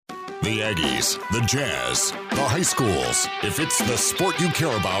The Aggies, the Jazz, the high schools. If it's the sport you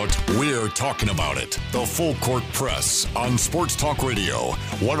care about, we're talking about it. The Full Court Press on Sports Talk Radio,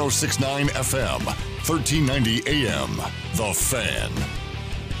 106.9 FM, 1390 AM. The Fan.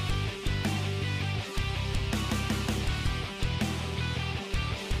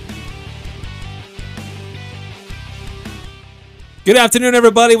 Good afternoon,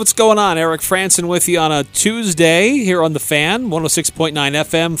 everybody. What's going on? Eric Frandsen with you on a Tuesday here on The Fan, 106.9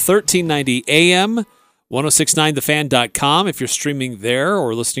 FM, 1390 AM, 1069thefan.com. If you're streaming there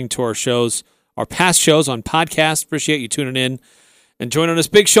or listening to our shows, our past shows on podcast, appreciate you tuning in and joining us.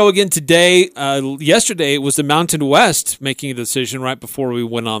 Big show again today. Yesterday, it was the Mountain West making a decision right before we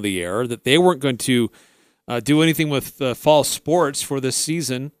went on the air that they weren't going to do anything with fall sports for this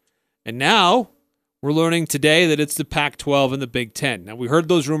season. And now we're learning today that it's the Pac-12 and the Big Ten. Now, we heard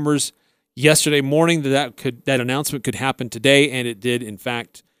those rumors yesterday morning that announcement could happen today, and it did, in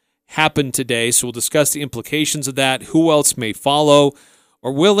fact, happen today. So we'll discuss the implications of that, who else may follow,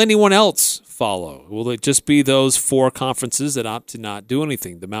 or will anyone else follow? Will it just be those four conferences that opt to not do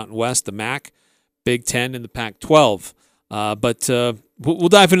anything, the Mountain West, the MAC, Big Ten, and the Pac-12? But we'll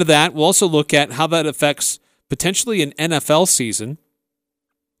dive into that. We'll also look at how that affects potentially an NFL season,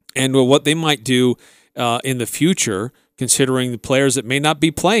 and what they might do in the future, considering the players that may not be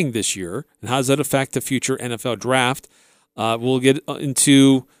playing this year, and how does that affect the future NFL draft. We'll get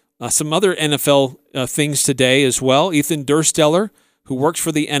into some other NFL things today as well. Ethan Durstelar, who works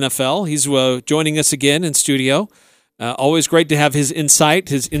for the NFL, he's joining us again in studio. Always great to have his insight,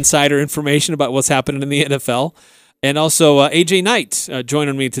 his insider information about what's happening in the NFL. And also AJ Knight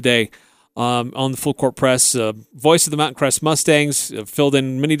joining me today. On the Full Court Press, voice of the Mountain Crest Mustangs, filled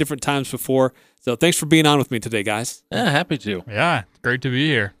in many different times before. So thanks for being on with me today, guys. Yeah, happy to. Yeah, great to be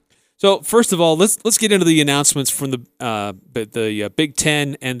here. So first of all, let's get into the announcements from the Big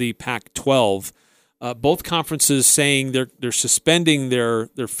Ten and the Pac-12. Both conferences saying they're suspending their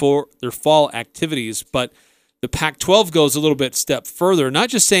fall activities, but the Pac-12 goes a little bit step further, not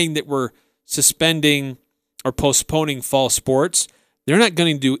just saying that we're suspending or postponing fall sports. They're not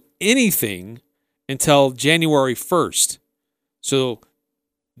going to do anything until January 1st. So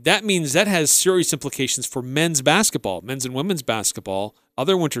that means that has serious implications for men's basketball, men's and women's basketball,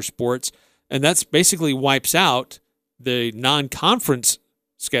 other winter sports, and that's basically wipes out the non-conference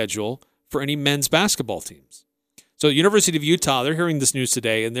schedule for any men's basketball teams. So University of Utah, they're hearing this news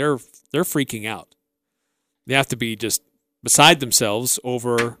today, and they're freaking out. They have to be just beside themselves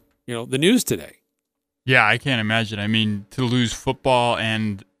over the news today. Yeah, I can't imagine. I mean, to lose football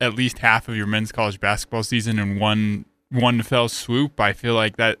and at least half of your men's college basketball season in one fell swoop, I feel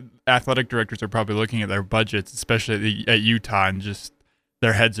like that athletic directors are probably looking at their budgets, especially at Utah, and just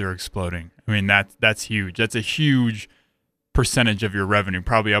their heads are exploding. I mean, that's huge. That's a huge percentage of your revenue,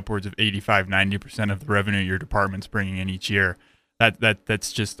 probably upwards of 85-90% of the revenue your department's bringing in each year.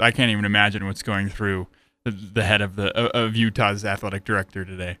 That's just, I can't even imagine what's going through the head of Utah's athletic director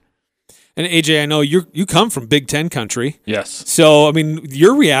today. And AJ, I know you come from Big Ten country. Yes. So, I mean,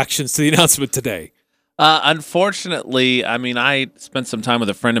 your reactions to the announcement today? Unfortunately, I mean, I spent some time with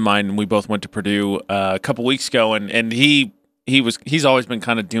a friend of mine, and we both went to Purdue a couple weeks ago, and he's always been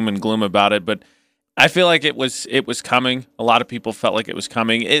kind of doom and gloom about it, but I feel like it was coming. A lot of people felt like it was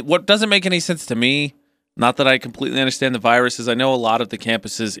coming. What doesn't make any sense to me, not that I completely understand the virus, is I know a lot of the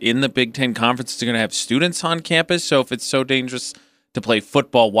campuses in the Big Ten conferences are going to have students on campus, so if it's so dangerous to play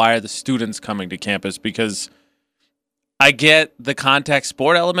football, why are the students coming to campus? Because I get the contact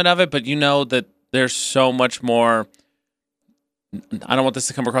sport element of it, but you know that there's so much more, I don't want this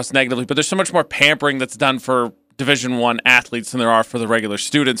to come across negatively, but there's so much more pampering that's done for Division I athletes than there are for the regular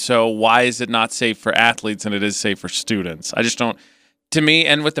students. So why is it not safe for athletes and it is safe for students? I just don't, to me,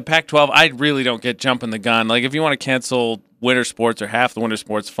 and with the Pac-12, I really don't get jumping the gun. Like, if you want to cancel winter sports or half the winter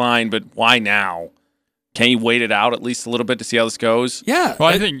sports, fine, but why now? Can't you wait it out at least a little bit to see how this goes? Yeah. Well,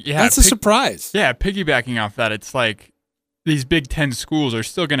 I think that's a surprise. Yeah, piggybacking off that, it's like these Big Ten schools are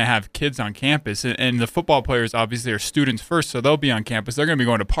still going to have kids on campus, and the football players obviously are students first, so they'll be on campus. They're going to be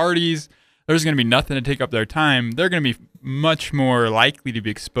going to parties. There's going to be nothing to take up their time. They're going to be much more likely to be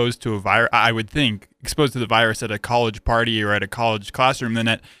exposed to a virus, I would think, exposed to the virus at a college party or at a college classroom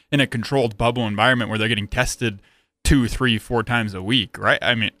than in a controlled bubble environment where they're getting tested 2, 3, 4 times a week, right?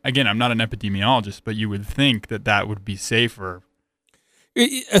 I mean, again, I'm not an epidemiologist, but you would think that would be safer.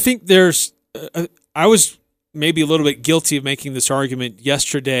 I think there's I was maybe a little bit guilty of making this argument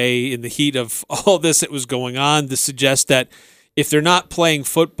yesterday in the heat of all this that was going on to suggest that if they're not playing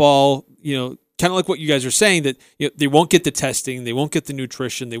football, kind of like what you guys are saying, that they won't get the testing, they won't get the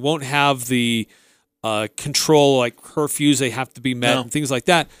nutrition, they won't have the control, like curfews they have to be met and things like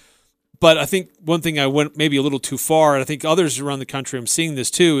that. But I think one thing I went maybe a little too far, and I think others around the country, I'm seeing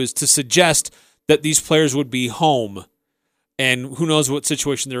this too, is to suggest that these players would be home, and who knows what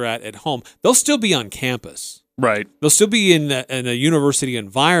situation they're at home. They'll still be on campus. Right. They'll still be in a university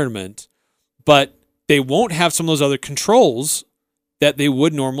environment, but they won't have some of those other controls that they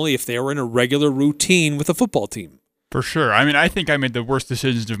would normally if they were in a regular routine with a football team. For sure. I mean, I think I made the worst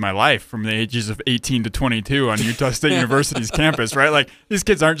decisions of my life from the ages of 18 to 22 on Utah State University's campus, right? Like, these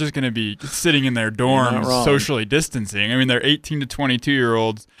kids aren't just going to be sitting in their dorms socially distancing. I mean, they're 18 to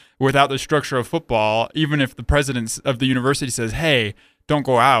 22-year-olds without the structure of football, even if the president of the university says, hey, don't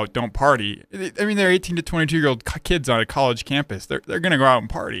go out, don't party. I mean, they're 18 to 22-year-old kids on a college campus. They're going to go out and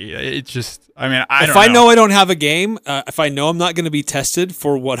party. It's just, I mean, if I know I don't have a game, if I know I'm not going to be tested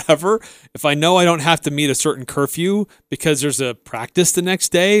for whatever, if I know I don't have to meet a certain curfew because there's a practice the next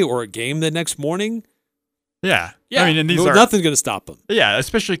day or a game the next morning. Yeah. I mean, and nothing's going to stop them. Yeah,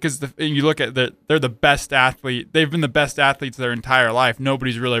 especially because you look at they're the best athlete. They've been the best athletes their entire life.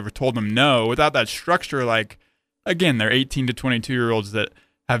 Nobody's really ever told them no. Without that structure, like, again, they're 18 to 22-year-olds that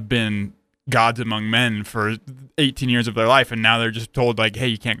have been gods among men for 18 years of their life, and now they're just told, like, hey,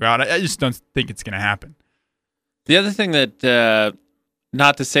 you can't go out. I just don't think it's going to happen. The other thing that,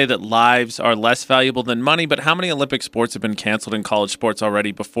 not to say that lives are less valuable than money, but how many Olympic sports have been canceled in college sports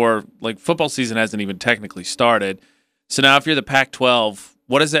already before, like, football season hasn't even technically started? So now if you're the Pac-12,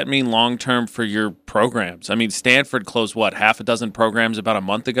 what does that mean long-term for your programs? I mean, Stanford closed, half a dozen programs about a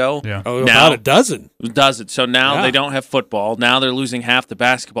month ago? Yeah. Oh, about a dozen. So now they don't have football. Now they're losing half the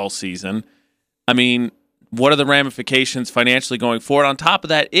basketball season. I mean, what are the ramifications financially going forward? On top of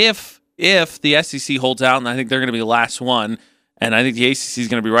that, if the SEC holds out, and I think they're going to be the last one, and I think the ACC is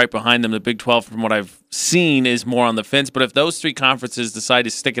going to be right behind them, the Big 12, from what I've seen, is more on the fence. But if those three conferences decide to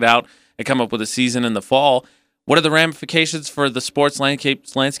stick it out and come up with a season in the fall, what are the ramifications for the sports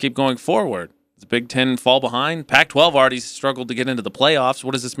landscape going forward? Does the Big Ten fall behind? Pac-12 already struggled to get into the playoffs.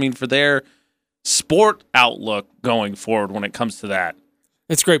 What does this mean for their sport outlook going forward when it comes to that?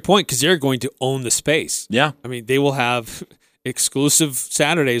 That's a great point because they're going to own the space. Yeah. I mean, they will have exclusive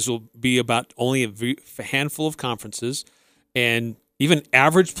Saturdays will be about only a handful of conferences, and even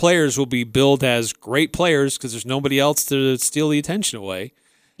average players will be billed as great players because there's nobody else to steal the attention away.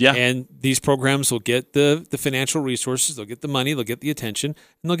 Yeah. And these programs will get the financial resources, they'll get the money, they'll get the attention,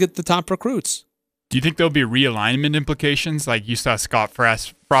 and they'll get the top recruits. Do you think there'll be realignment implications? Like you saw Scott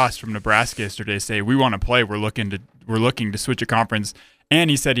Frost from Nebraska yesterday say, we want to play, we're looking to switch a conference.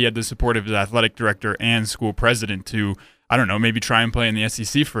 And he said he had the support of his athletic director and school president to, I don't know, maybe try and play in the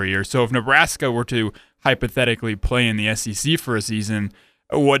SEC for a year. So if Nebraska were to hypothetically play in the SEC for a season,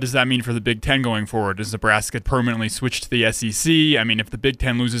 what does that mean for the Big Ten going forward? Does Nebraska permanently switch to the SEC? I mean, if the Big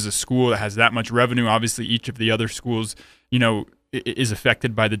Ten loses a school that has that much revenue, obviously each of the other schools, is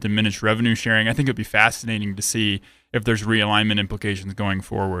affected by the diminished revenue sharing. I think it'd be fascinating to see if there's realignment implications going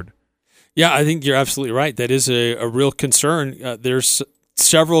forward. Yeah, I think you're absolutely right. That is a real concern. There's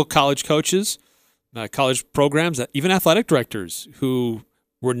several college coaches, college programs, even athletic directors who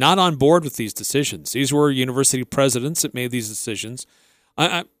were not on board with these decisions. These were university presidents that made these decisions.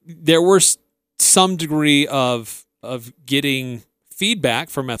 There were some degree of getting feedback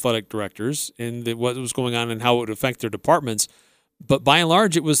from athletic directors and what was going on and how it would affect their departments. But by and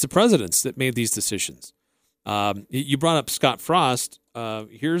large, it was the presidents that made these decisions. You brought up Scott Frost.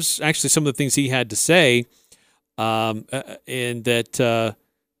 Here's actually some of the things he had to say, and that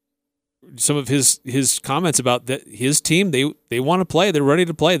some of his comments about that his team, they want to play. They're ready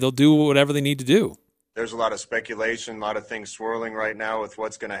to play. They'll do whatever they need to do. There's a lot of speculation, a lot of things swirling right now with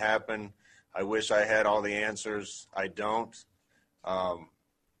what's going to happen. I wish I had all the answers. I don't.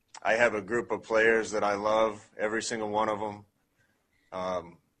 I have a group of players that I love, every single one of them.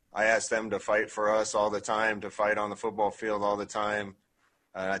 I ask them to fight for us all the time, to fight on the football field all the time.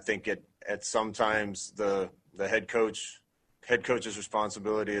 I think at sometimes the head coach's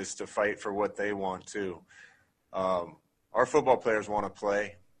responsibility is to fight for what they want to. Our football players want to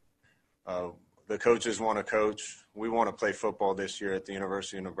play. The coaches want to coach. We want to play football this year at the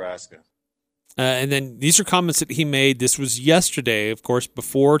University of Nebraska. And then these are comments that he made. This was yesterday, of course,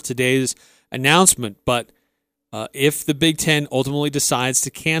 before today's announcement. But if the Big Ten ultimately decides to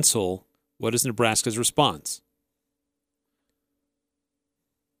cancel, what is Nebraska's response?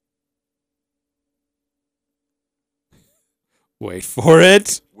 Wait for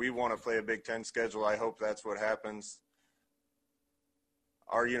it. We want to play a Big Ten schedule. I hope that's what happens.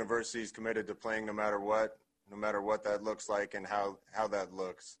 Our university is committed to playing no matter what that looks like and how that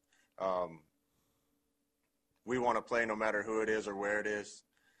looks. We want to play no matter who it is or where it is.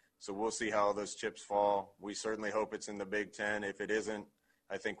 So we'll see how those chips fall. We certainly hope it's in the Big Ten. If it isn't,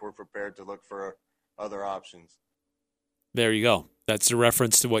 I think we're prepared to look for other options. There you go. That's a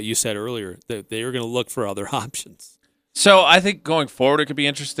reference to what you said earlier. They are going to look for other options. So I think going forward it could be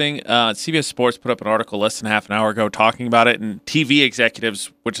interesting. CBS Sports put up an article less than half an hour ago talking about it, and TV executives,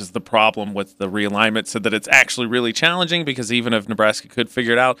 which is the problem with the realignment, said that it's actually really challenging because even if Nebraska could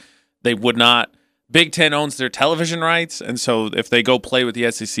figure it out, they would not. Big Ten owns their television rights, and so if they go play with the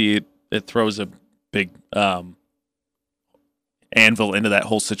SEC, it throws a big anvil into that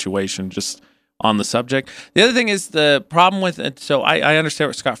whole situation just on the subject. The other thing is the problem with it. So I understand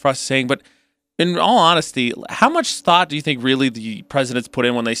what Scott Frost is saying, but in all honesty, how much thought do you think really the presidents put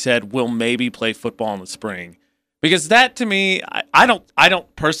in when they said we'll maybe play football in the spring? Because that to me, I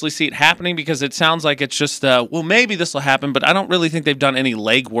don't personally see it happening because it sounds like it's just well maybe this will happen, but I don't really think they've done any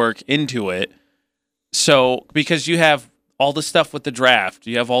legwork into it. So because you have all the stuff with the draft,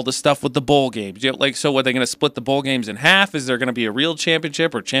 you have all the stuff with the bowl games. You have, so are they going to split the bowl games in half? Is there going to be a real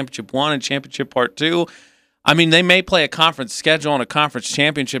championship or championship 1 and championship part 2? I mean, they may play a conference schedule and a conference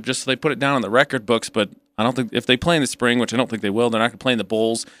championship just so they put it down on the record books, but I don't think if they play in the spring, which I don't think they will, they're not going to play in the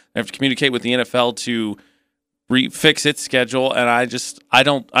bowls. They have to communicate with the NFL to fix its schedule, and I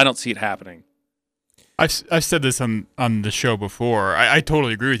don't see it happening. I've said this on the show before. I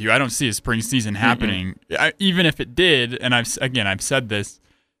totally agree with you. I don't see a spring season happening. Even if it did, and I've said this,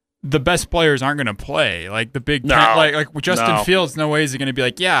 the best players aren't going to play. Like the Big Ten, like Justin Fields, no way is he going to be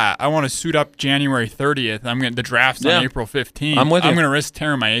like, yeah, I want to suit up January 30th. The draft's on April 15th. I'm going to risk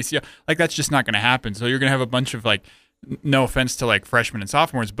tearing my ACL. Like that's just not going to happen. So you're going to have a bunch of no offense to freshmen and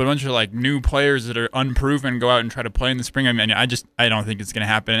sophomores, but a bunch of new players that are unproven go out and try to play in the spring. I mean, I don't think it's going to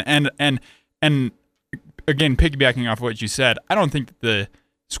happen. And again, piggybacking off what you said, I don't think that the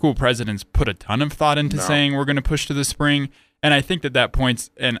school presidents put a ton of thought into saying we're going to push to the spring. And I think that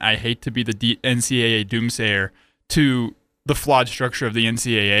points, and I hate to be the NCAA doomsayer, to the flawed structure of the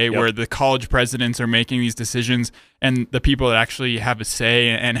NCAA, where the college presidents are making these decisions, and the people that actually have a say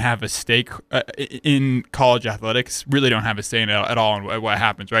and have a stake in college athletics really don't have a say in it at all in what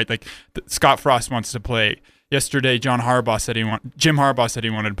happens, right? Like Scott Frost wants to play. Yesterday, Jim Harbaugh said he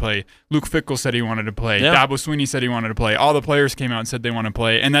wanted to play. Luke Fickell said he wanted to play. Dabo Swinney said he wanted to play. All the players came out and said they want to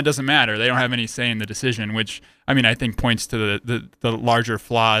play, and that doesn't matter. They don't have any say in the decision, which I think points to the larger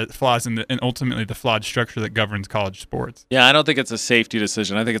flaws and ultimately the flawed structure that governs college sports. Yeah, I don't think it's a safety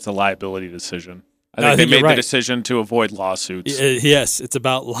decision. I think it's a liability decision. I think they made the decision to avoid lawsuits. Yes, it's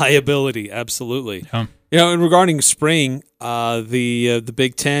about liability. Absolutely. And regarding spring, the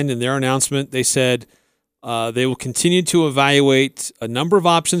Big Ten in their announcement, they said. They will continue to evaluate a number of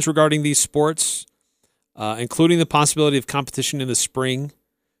options regarding these sports, including the possibility of competition in the spring.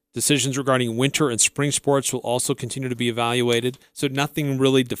 Decisions regarding winter and spring sports will also continue to be evaluated. So nothing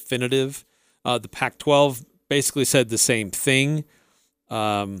really definitive. The Pac-12 basically said the same thing,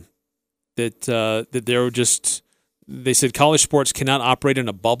 that they said college sports cannot operate in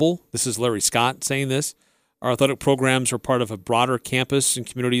a bubble. This is Larry Scott saying this. Our athletic programs are part of a broader campus and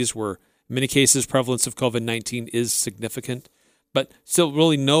communities where in many cases, prevalence of COVID-19 is significant, but still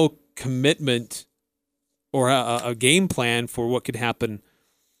really no commitment or a game plan for what could happen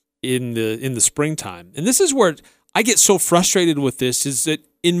in the springtime. And this is where I get so frustrated with this is that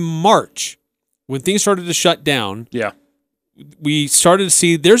in March, when things started to shut down, we started to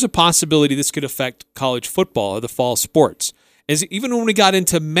see there's a possibility this could affect college football or the fall sports. As even when we got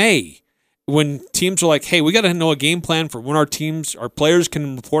into May, when teams are like, hey, we got to know a game plan for when our players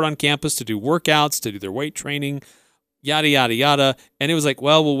can report on campus to do workouts, to do their weight training, yada, yada, yada. And it was like,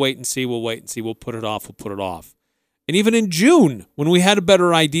 well, we'll wait and see. We'll put it off. And even in June, when we had a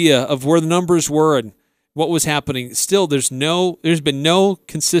better idea of where the numbers were and what was happening, still there's been no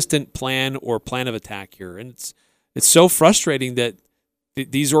consistent plan or plan of attack here. And it's so frustrating that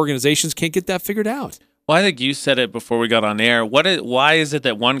these organizations can't get that figured out. Well, I think you said it before we got on air. Why is it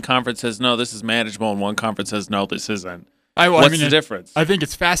that one conference says, no, this is manageable, and one conference says, no, this isn't? What's the difference? I think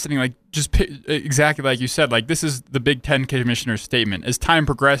it's fascinating. Exactly like you said, this is the Big Ten commissioner's statement. As time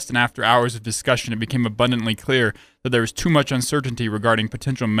progressed and after hours of discussion, it became abundantly clear that there was too much uncertainty regarding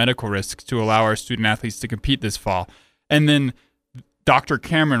potential medical risks to allow our student athletes to compete this fall. And then Dr.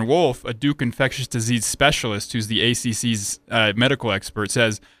 Cameron Wolf, a Duke infectious disease specialist who's the ACC's medical expert,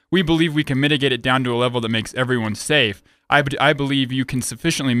 says, we believe we can mitigate it down to a level that makes everyone safe. I believe you can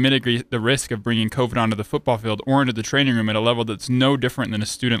sufficiently mitigate the risk of bringing COVID onto the football field or into the training room at a level that's no different than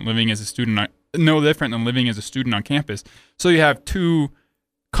living as a student on campus. So you have two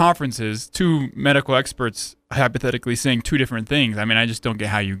medical experts hypothetically saying two different things. I just don't get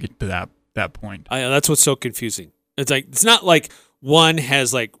how you get to that point. That's what's so confusing. It's not like one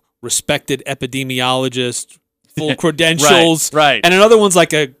has respected epidemiologists full credentials. Right. And another one's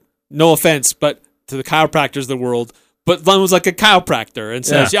like no offense, but to the chiropractors of the world, but one was like a chiropractor and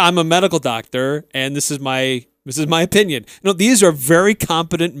says, I'm a medical doctor and this is my opinion. These are very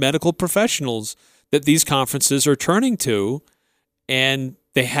competent medical professionals that these conferences are turning to, and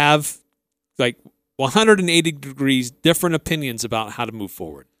they have like 180 degrees different opinions about how to move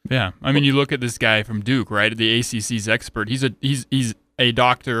forward. Yeah, I mean, you look at this guy from Duke, right? The ACC's expert. He's a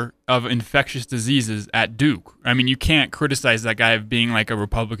doctor of infectious diseases at Duke. I mean, you can't criticize that guy of being like a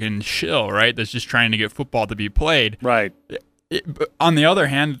Republican shill, right? That's just trying to get football to be played. Right. But on the other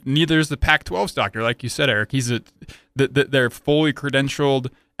hand, neither is the Pac-12's doctor, like you said, Eric. They're fully credentialed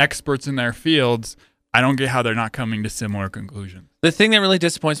experts in their fields. I don't get how they're not coming to similar conclusions. The thing that really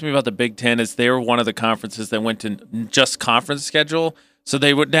disappoints me about the Big Ten is they were one of the conferences that went to just conference schedule, so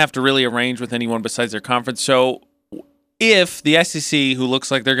they wouldn't have to really arrange with anyone besides their conference. So if the SEC, who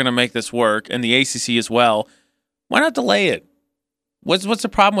looks like they're going to make this work, and the ACC as well, why not delay it? What's the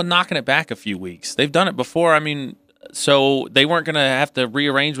problem with knocking it back a few weeks? They've done it before. I mean, so they weren't going to have to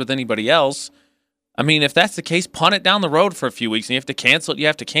rearrange with anybody else. I mean, if that's the case, punt it down the road for a few weeks, and you have to cancel it, you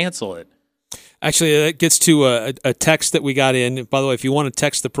have to cancel it. Actually, that gets to a text that we got in. By the way, if you want to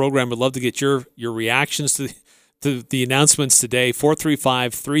text the program, I'd love to get your reactions to the announcements today.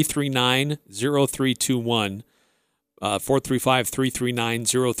 435-339-0321.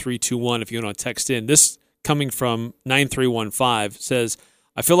 435-339-0321 if you want to text in. This coming from 9315 says,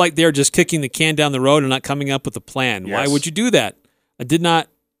 I feel like they're just kicking the can down the road and not coming up with a plan. Yes. Why would you do that? I did not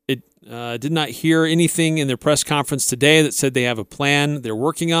hear anything in their press conference today that said they have a plan they're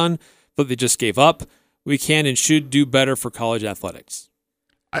working on, but they just gave up. We can and should do better for college athletics.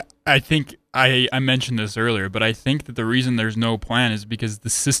 I think I mentioned this earlier, but I think that the reason there's no plan is because the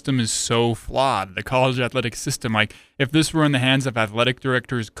system is so flawed. The college athletic system, like if this were in the hands of athletic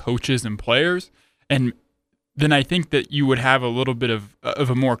directors, coaches, and players, and then I think that you would have a little bit of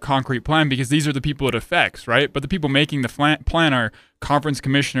a more concrete plan because these are the people it affects, right? But the people making the plan are conference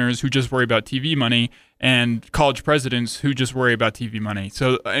commissioners who just worry about TV money and college presidents who just worry about TV money.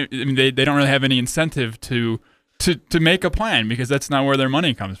 So I mean, they don't really have any incentive to make a plan because that's not where their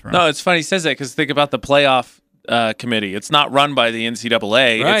money comes from. No, it's funny he says that because think about the playoff committee. It's not run by the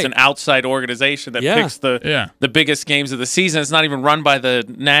NCAA. Right. It's an outside organization that picks the biggest games of the season. It's not even run by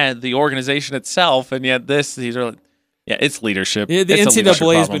the organization itself. And yet it's leadership. Yeah, the It's a leadership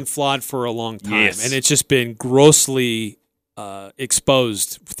NCAA has problem. been flawed for a long time, Yes. and it's just been grossly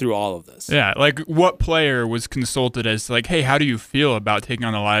exposed through all of this. Yeah, like what player was consulted as like, hey, how do you feel about taking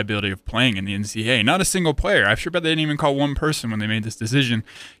on the liability of playing in the NCAA? Not a single player. I'm sure bet they didn't even call one person when they made this decision.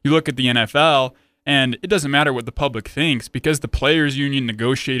 You look at the NFL, and it doesn't matter what the public thinks because the players' union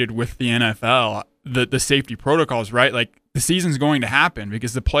negotiated with the NFL the safety protocols, right? Like the season's going to happen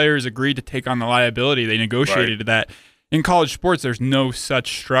because the players agreed to take on the liability. They negotiated that. In college sports, there's no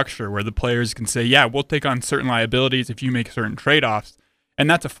such structure where the players can say, yeah, we'll take on certain liabilities if you make certain trade-offs. And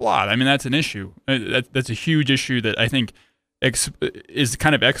that's a flaw. I mean, that's an issue. That's a huge issue that I think is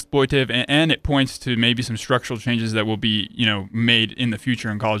kind of exploitive, and it points to maybe some structural changes that will be, made in the future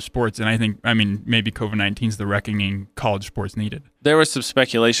in college sports. And I think, maybe COVID-19 is the reckoning college sports needed. There was some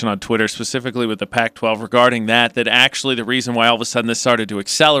speculation on Twitter, specifically with the Pac-12, regarding that actually the reason why all of a sudden this started to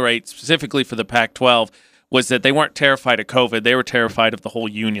accelerate, specifically for the Pac-12, was that they weren't terrified of COVID. They were terrified of the whole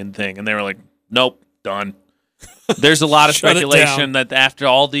union thing. And they were like, nope, done. There's a lot of speculation that after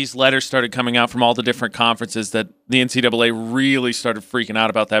all these letters started coming out from all the different conferences that the NCAA really started freaking out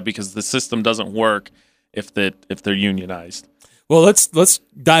about that because the system doesn't work if they're unionized. Well, let's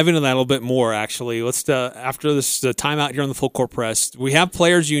dive into that a little bit more, actually. Let's after this timeout here on the Full Court Press, we have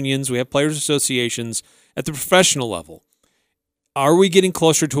players' unions, we have players' associations at the professional level. Are we getting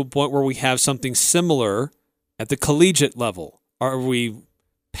closer to a point where we have something similar at the collegiate level? Are we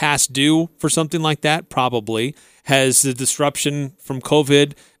past due for something like that? Probably. Has the disruption from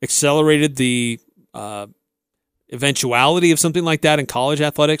COVID accelerated the eventuality of something like that in college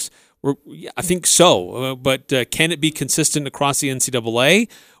athletics? I think so. But can it be consistent across the NCAA,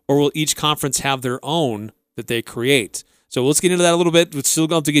 or will each conference have their own that they create? So let's get into that a little bit. We're still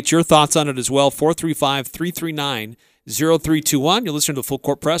going to get your thoughts on it as well. 435-339-0321. You're listening to the Full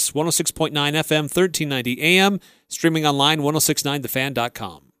Court Press, 106.9 FM, 1390 AM, streaming online,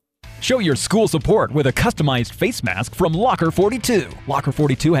 1069thefan.com. Show your school support with a customized face mask from Locker 42. Locker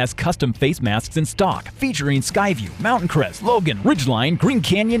 42 has custom face masks in stock featuring Skyview, Mountain Crest, Logan, Ridgeline, Green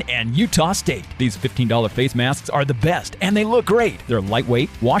Canyon, and Utah State. These $15 face masks are the best, and they look great. They're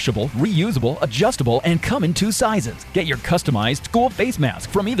lightweight, washable, reusable, adjustable, and come in 2 sizes. Get your customized school face mask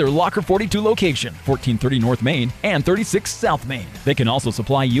from either Locker 42 location, 1430 North Main and 36 South Main. They can also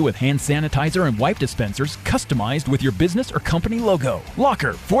supply you with hand sanitizer and wipe dispensers customized with your business or company logo.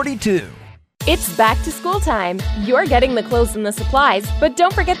 Locker 42. It's back to school time. You're getting the clothes and the supplies, but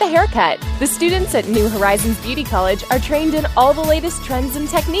don't forget the haircut. The students at New Horizons Beauty College are trained in all the latest trends and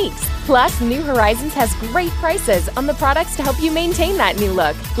techniques. Plus, New Horizons has great prices on the products to help you maintain that new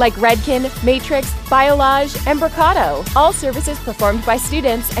look, like Redken, Matrix, Biolage, and Bricado. All services performed by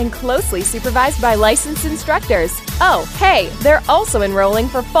students and closely supervised by licensed instructors. Oh, hey, they're also enrolling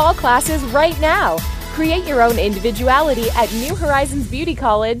for fall classes right now. Create your own individuality at New Horizons Beauty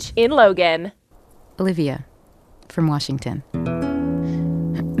College in Logan. Olivia, from Washington.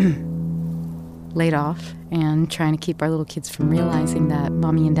 Laid off and trying to keep our little kids from realizing that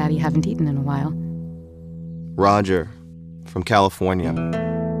Mommy and Daddy haven't eaten in a while. Roger, from California.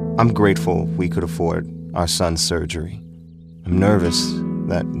 I'm grateful we could afford our son's surgery. I'm nervous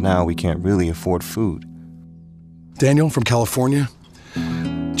that now we can't really afford food. Daniel, from California.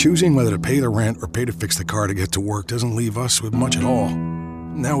 Choosing whether to pay the rent or pay to fix the car to get to work doesn't leave us with much at all.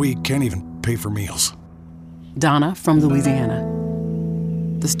 Now we can't even pay for meals. Donna from Louisiana.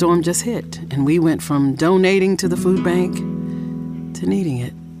 The storm just hit, and we went from donating to the food bank to needing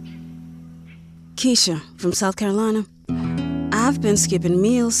it. Keisha from South Carolina. I've been skipping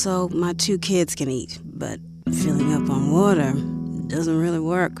meals so my 2 kids can eat, but filling up on water doesn't really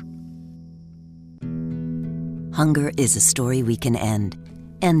work. Hunger is a story we can end.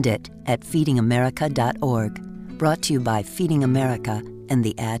 End it at feedingamerica.org. Brought to you by Feeding America and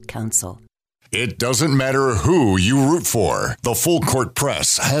the Ad Council. It doesn't matter who you root for. The Full Court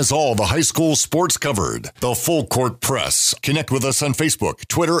Press has all the high school sports covered. The Full Court Press. Connect with us on Facebook,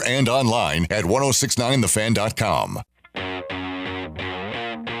 Twitter, and online at 1069thefan.com.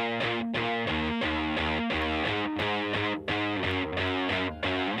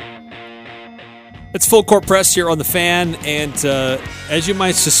 It's Full Court Press here on The Fan, and as you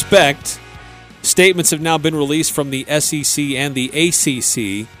might suspect, statements have now been released from the SEC and the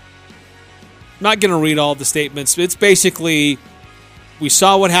ACC. I'm not going to read all the statements. It's basically, we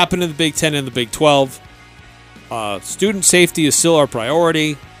saw what happened in the Big Ten and the Big 12. Student safety is still our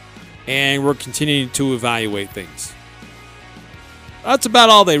priority, and we're continuing to evaluate things. That's about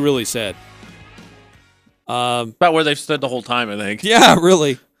all they really said. About where they've stood the whole time, I think. Yeah,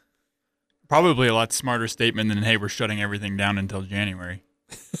 really. Probably a lot smarter statement than, hey, we're shutting everything down until January.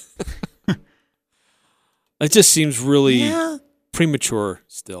 It just seems really premature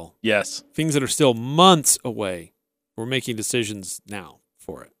still. Yes. Things that are still months away. We're making decisions now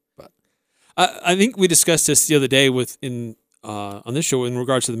for it. But I think we discussed this the other day on this show in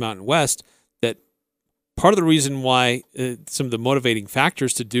regards to the Mountain West, that part of the reason why some of the motivating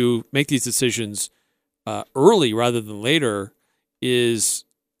factors to make these decisions early rather than later is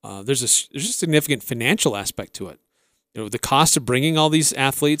there's a significant financial aspect to it. You know, the cost of bringing all these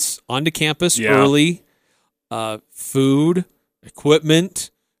athletes onto campus early, food, equipment,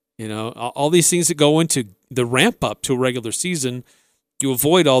 all these things that go into the ramp up to a regular season. You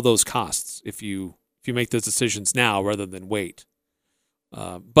avoid all those costs if you make those decisions now rather than wait.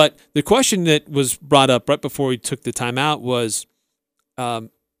 But the question that was brought up right before we took the time out was,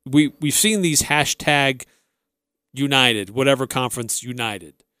 we've seen these hashtag United, whatever conference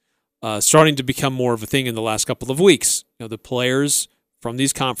United, starting to become more of a thing in the last couple of weeks. The players from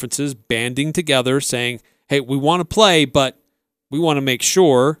these conferences banding together saying, hey, we want to play, but we want to make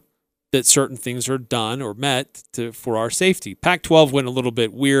sure that certain things are done or met for our safety. Pac-12 went a little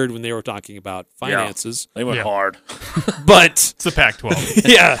bit weird when they were talking about finances. Yeah, they went hard. But it's the Pac-12.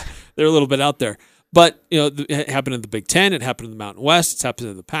 Yeah, they're a little bit out there. But it happened in the Big Ten. It happened in the Mountain West. It's happened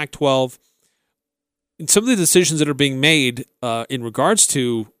in the Pac-12. And some of the decisions that are being made in regards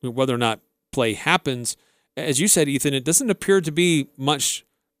to whether or not play happens, as you said, Ethan, it doesn't appear to be much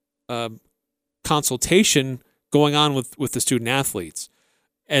consultation going on with the student athletes.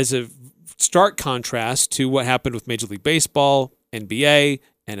 As a stark contrast to what happened with Major League Baseball, NBA,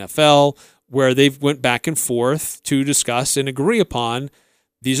 NFL, where they've went back and forth to discuss and agree upon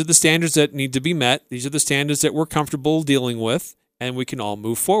these are the standards that need to be met. These are the standards that we're comfortable dealing with, and we can all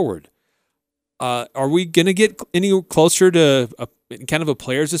move forward. Are we going to get any closer to kind of a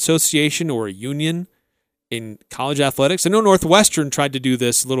players' association or a union in college athletics? I know Northwestern tried to do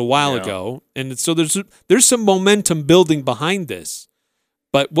this a little while ago, and so there's some momentum building behind this.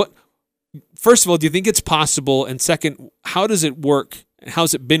 But first of all, do you think it's possible? And second, how does it work?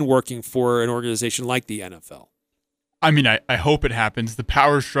 How's it been working for an organization like the NFL? I mean, I hope it happens. The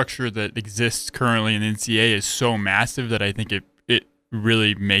power structure that exists currently in the NCAA is so massive that I think it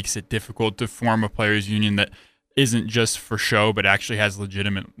really makes it difficult to form a players' union that isn't just for show, but actually has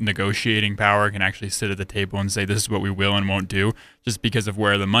legitimate negotiating power, can actually sit at the table and say, this is what we will and won't do, just because of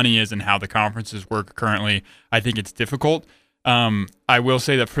where the money is and how the conferences work currently. I think it's difficult. I will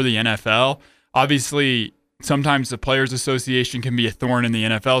say that for the NFL, obviously, sometimes the Players Association can be a thorn in the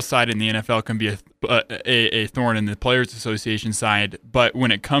NFL side, and the NFL can be a thorn in the Players Association side. But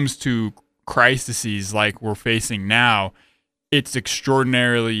when it comes to crises like we're facing now, it's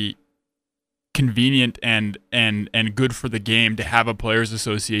extraordinarily convenient and good for the game to have a Players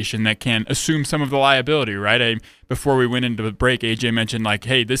Association that can assume some of the liability, right? Before we went into the break, AJ mentioned like,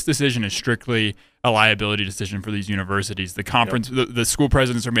 hey, this decision is strictly a liability decision for these universities. The conference, the school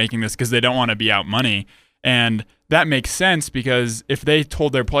presidents are making this because they don't want to be out money. And that makes sense because if they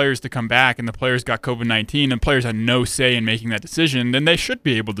told their players to come back and the players got COVID-19 and players had no say in making that decision, then they should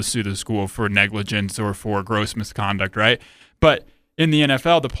be able to sue the school for negligence or for gross misconduct, right? But in the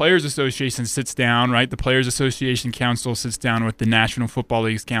NFL, the Players Association sits down, right? The Players Association Council sits down with the National Football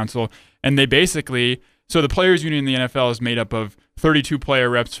League's council, and they basically, so the Players Union in the NFL is made up of 32 player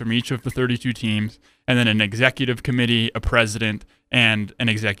reps from each of the 32 teams, and then an executive committee, a president, and an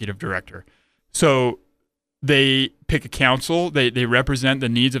executive director. So they pick a council. They represent the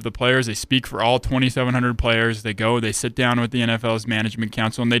needs of the players. They speak for all 2,700 players. They sit down with the NFL's management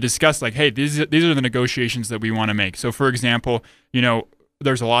council, and they discuss like, hey, these are the negotiations that we want to make. So, for example,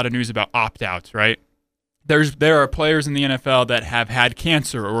 there's a lot of news about opt-outs, right? There are players in the NFL that have had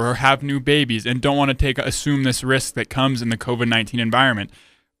cancer or have new babies and don't want to assume this risk that comes in the COVID-19 environment.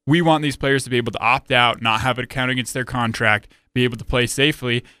 We want these players to be able to opt out, not have it count against their contract, be able to play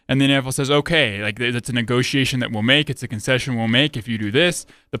safely. And the NFL says, okay, like that's a negotiation that we'll make. It's a concession we'll make if you do this.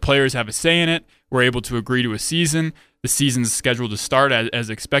 The players have a say in it. We're able to agree to a season. The season's scheduled to start as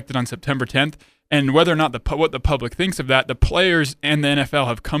expected on September 10th. And whether or not what the public thinks of that, the players and the NFL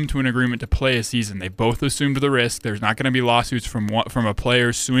have come to an agreement to play a season. They both assumed the risk. There's not going to be lawsuits from a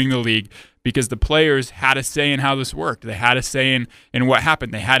player suing the league because the players had a say in how this worked. They had a say in what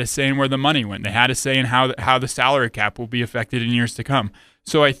happened. They had a say in where the money went. They had a say in how the salary cap will be affected in years to come.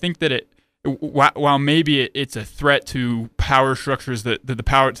 So I think that while maybe it's a threat to power structures to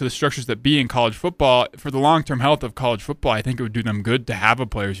the structures that be in college football, for the long-term health of college football, I think it would do them good to have a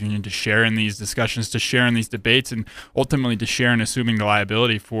players union to share in these discussions, to share in these debates, and ultimately to share in assuming the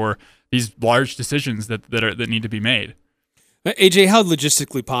liability for these large decisions that need to be made. AJ, how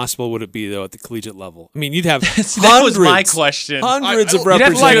logistically possible would it be, though, at the collegiate level? I mean, you'd have that was my question. Hundreds of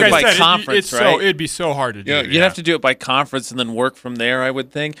representatives. You'd have to do it by conference, right? It'd be so hard to do. You'd have to do it by conference and then work from there, I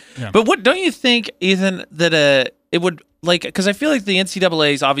would think. Yeah. But what don't you think, Ethan, that it would, like, because I feel like the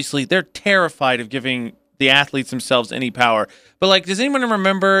NCAAs, obviously, they're terrified of giving the athletes themselves any power. But, like, does anyone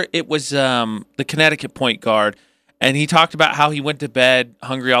remember it was the Connecticut point guard, and he talked about how he went to bed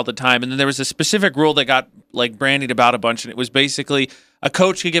hungry all the time, and then there was a specific rule that got like brandied about a bunch, and it was basically a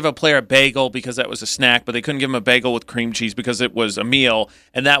coach could give a player a bagel because that was a snack, but they couldn't give him a bagel with cream cheese because it was a meal,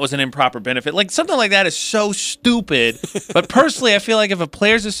 and that was an improper benefit. Like something like that is so stupid. But personally, I feel like if a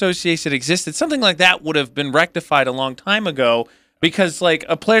players' association existed, something like that would have been rectified a long time ago. Because like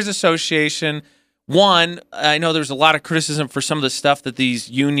a players' association, one, I know there's a lot of criticism for some of the stuff that these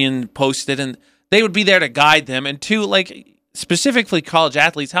union posted, and they would be there to guide them. And two, like specifically college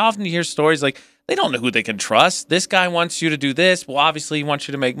athletes, how often do you hear stories like, they don't know who they can trust. This guy wants you to do this. Well, obviously, he wants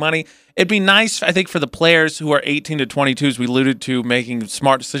you to make money. It'd be nice, I think, for the players who are 18 to 22, as we alluded to, making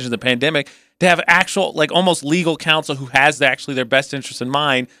smart decisions in the pandemic, to have actual, like almost legal counsel who has actually their best interest in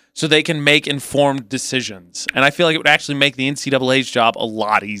mind so they can make informed decisions. And I feel like it would actually make the NCAA's job a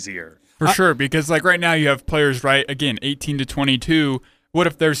lot easier. For sure, because like right now you have players, right, again, 18 to 22. What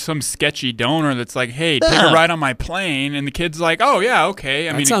if there's some sketchy donor that's like, hey, take a ride on my plane, and the kid's like, oh, yeah,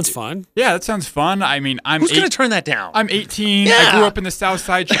 okay. That sounds fun. Yeah, that sounds fun. I mean, who's going to turn that down? I'm 18. Yeah. I grew up in the South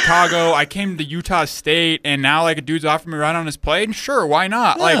Side Chicago. I came to Utah State, and now like a dude's offering me a ride on his plane. Sure, why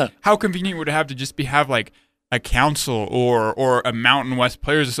not? Yeah. Like, how convenient would it have to just have like a council or a Mountain West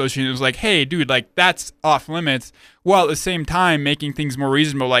Players Association that was like, hey, dude, like that's off limits, while at the same time making things more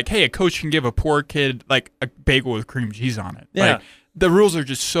reasonable. Like, hey, a coach can give a poor kid like a bagel with cream cheese on it. Yeah. Like, the rules are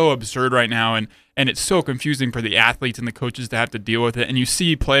just so absurd right now, and it's so confusing for the athletes and the coaches to have to deal with it. And you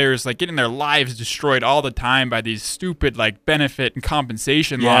see players like getting their lives destroyed all the time by these stupid like benefit and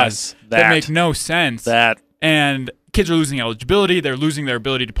compensation laws that make no sense. And kids are losing eligibility. They're losing their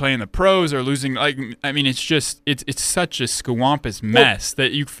ability to play in the pros. They're losing, it's such a scawampus mess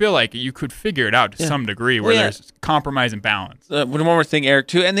that you feel like you could figure it out to some degree where there's compromise and balance. One more thing, Eric,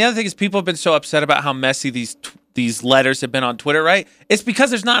 too. And the other thing is people have been so upset about how messy these letters have been on Twitter, right? It's because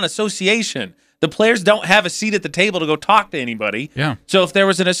there's not an association. The players don't have a seat at the table to go talk to anybody. Yeah. So if there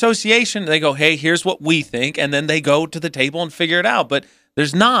was an association, they go, hey, here's what we think, and then they go to the table and figure it out. But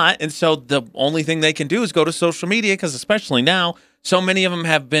there's not, and so the only thing they can do is go to social media, because especially now, so many of them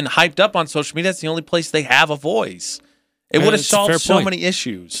have been hyped up on social media. That's the only place they have a voice. It would have solved so many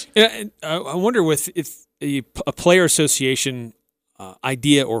issues. Yeah, I wonder if a player association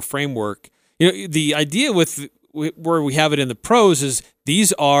idea or framework, the idea with where we have it in the pros is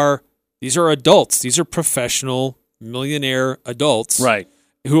these are adults. These are professional millionaire adults. Right.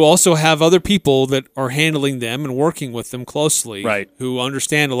 Who also have other people that are handling them and working with them closely, right, who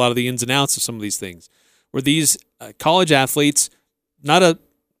understand a lot of the ins and outs of some of these things. Where these college athletes, not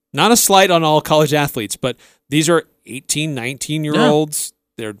a slight on all college athletes, but these are 18, 19-year-olds.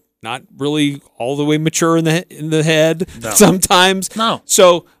 Yeah. They're not really all the way mature in the head sometimes. No.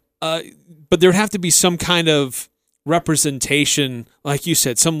 So, but there would have to be some kind of representation, like you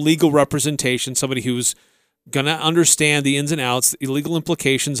said, some legal representation, somebody who's going to understand the ins and outs, the legal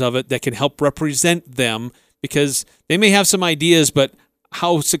implications of it that can help represent them, because they may have some ideas, but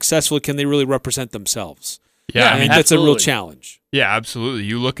how successfully can they really represent themselves? Yeah, I think that's a real challenge. Yeah, absolutely.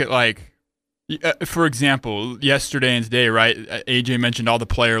 You look at, for example, yesterday and today, right? AJ mentioned all the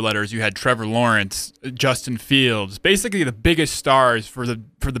player letters. You had Trevor Lawrence, Justin Fields, basically the biggest stars for the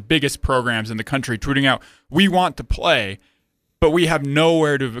biggest programs in the country tweeting out, we want to play, but we have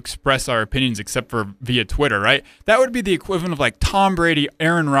nowhere to express our opinions except for via Twitter, right? That would be the equivalent of like Tom Brady,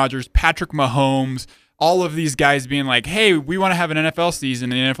 Aaron Rodgers, Patrick Mahomes, all of these guys being like, hey, we want to have an NFL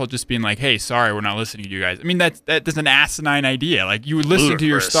season, and the NFL just being like, hey, sorry, we're not listening to you guys. I mean, that's an asinine idea. Like, you would listen to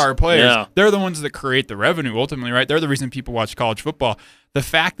your star players. Yeah. They're the ones that create the revenue ultimately, right? They're the reason people watch college football. The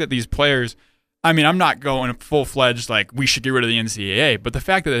fact that these players, I mean, I'm not going full-fledged like we should get rid of the NCAA, but the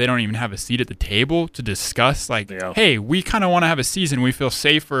fact that they don't even have a seat at the table to discuss like, hey, we kind of want to have a season. We feel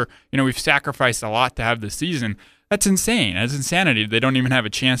safer. We've sacrificed a lot to have this season. That's insane. That's insanity. They don't even have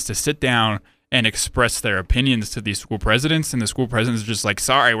a chance to sit down and express their opinions to these school presidents, and the school presidents are just like,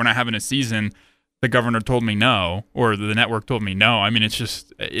 sorry, we're not having a season. The governor told me no, or the network told me no. I mean,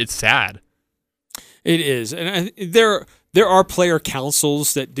 it's sad. It is. And there are player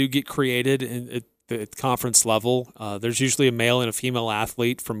councils that do get created at the conference level. There's usually a male and a female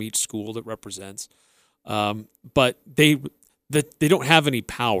athlete from each school that represents. But they don't have any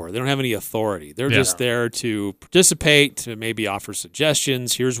power. They don't have any authority. They're just there to participate, to maybe offer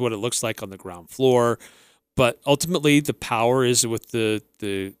suggestions. Here's what it looks like on the ground floor. But ultimately, the power is with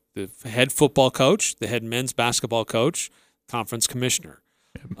the head football coach, the head men's basketball coach, conference commissioner.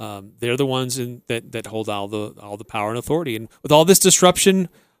 They're the ones that hold all the power and authority. And with all this disruption,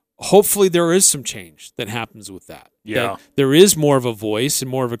 hopefully there is some change that happens with that. Yeah. That there is more of a voice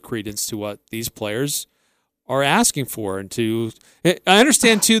and more of a credence to what these players are asking for. And I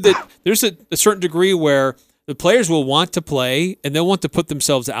understand too that there's a certain degree where the players will want to play and they'll want to put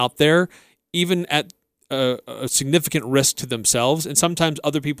themselves out there, even at a significant risk to themselves. And sometimes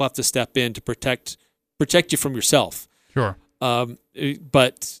other people have to step in to protect you from yourself. Sure.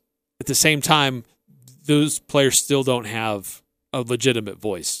 But at the same time, those players still don't have a legitimate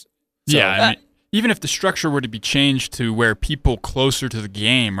voice. So, I mean, even if the structure were to be changed to where people closer to the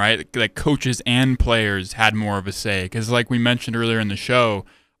game, right, like coaches and players had more of a say, because like we mentioned earlier in the show,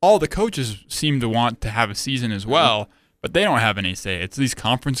 all the coaches seem to want to have a season as well, but they don't have any say. It's these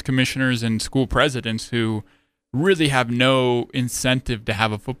conference commissioners and school presidents who really have no incentive to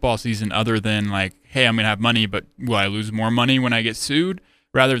have a football season other than like, hey, I'm going to have money, but will I lose more money when I get sued?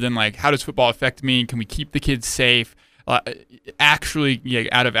 Rather than like, how does football affect me? Can we keep the kids safe? Actually,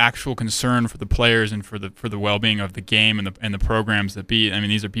 out of actual concern for the players and for the well-being of the game and the programs that be. I mean,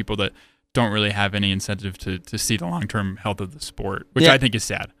 these are people that don't really have any incentive to see the long-term health of the sport, which I think is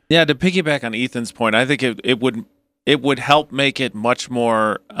sad. Yeah, to piggyback on Ethan's point, I think it would help make it much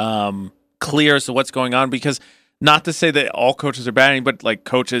more clear as to what's going on, because not to say that all coaches are bad, but like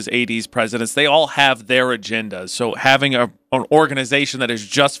coaches, ADs, presidents, they all have their agendas. So having an organization that is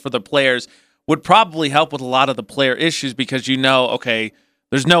just for the players would probably help with a lot of the player issues, because okay,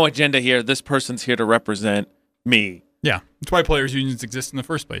 there's no agenda here. This person's here to represent me. Yeah, that's why players' unions exist in the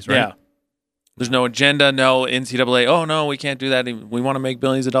first place, right? Yeah. There's no agenda, no NCAA, oh, no, we can't do that. We want to make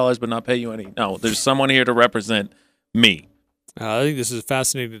billions of dollars but not pay you any. No, there's someone here to represent me. I think this is a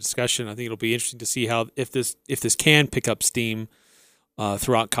fascinating discussion. I think it'll be interesting to see how if this can pick up steam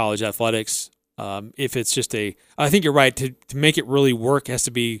throughout college athletics. If it's just I think you're right. To make it really work, it has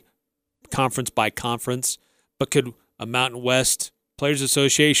to be conference by conference. But could a Mountain West Players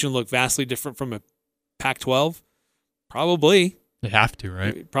Association look vastly different from a Pac-12? Probably. They have to,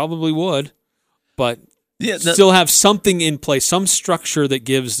 right? It probably would. But still have something in place, some structure that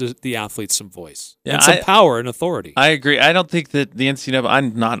gives the athletes some voice and some power and authority. I agree. I don't think that the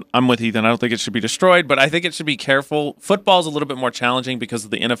NCAA, I'm with Ethan. I don't think it should be destroyed, but I think it should be careful. Football's a little bit more challenging because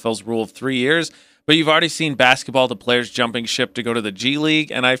of the NFL's rule of 3 years, but you've already seen basketball, the players jumping ship to go to the G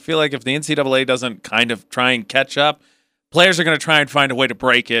League, and I feel like if the NCAA doesn't kind of try and catch up, players are going to try and find a way to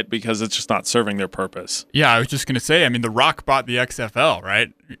break it because it's just not serving their purpose. Yeah, I was just going to say, I mean, The Rock bought the XFL,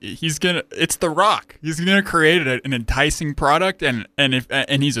 right? It's The Rock. He's going to create an enticing product, and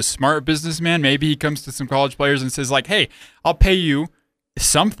he's a smart businessman. Maybe he comes to some college players and says, like, hey, I'll pay you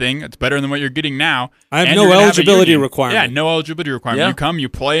something. It's better than what you're getting now. I have no eligibility requirement. Yeah, no eligibility requirement. Yeah. You come, you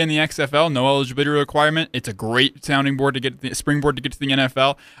play in the XFL, no eligibility requirement. It's a great sounding board springboard to get to the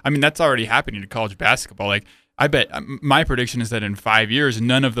NFL. I mean, that's already happening to college basketball. Like, I bet my prediction is that in 5 years,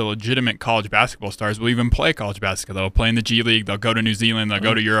 none of the legitimate college basketball stars will even play college basketball. They'll play in the G League. They'll go to New Zealand. They'll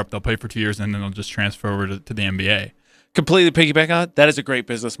go to Europe. They'll play for 2 years, and then they'll just transfer over to the NBA. Completely piggyback on it. That is a great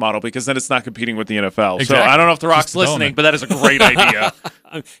business model because then it's not competing with the NFL. Exactly. So I don't know if The Rock's listening, but that is a great idea.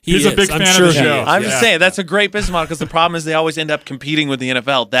 He's a big fan of the show. I'm just saying that's a great business model because the problem is they always end up competing with the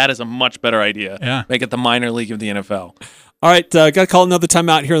NFL. That is a much better idea. Yeah. Make it the minor league of the NFL. All right, got to call another time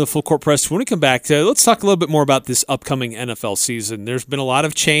out here in the Full Court Press. When we come back, let's talk a little bit more about this upcoming NFL season. There's been a lot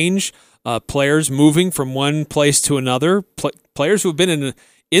of change, players moving from one place to another, players who have been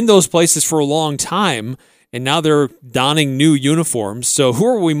in those places for a long time, and now they're donning new uniforms. So who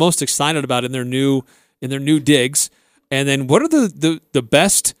are we most excited about in their new digs? And then what are the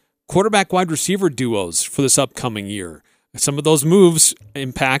best quarterback wide receiver duos for this upcoming year? Some of those moves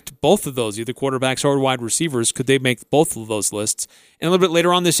impact both of those, either quarterbacks or wide receivers. Could they make both of those lists? And a little bit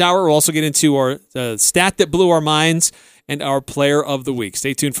later on this hour, we'll also get into our stat that blew our minds and our player of the week.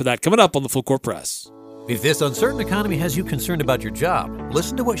 Stay tuned for that. Coming up on the Full Court Press. If this uncertain economy has you concerned about your job,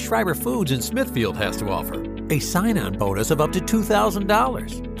 listen to what Schreiber Foods in Smithfield has to offer. A sign-on bonus of up to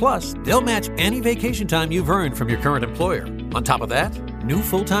 $2,000. Plus, they'll match any vacation time you've earned from your current employer. On top of that, new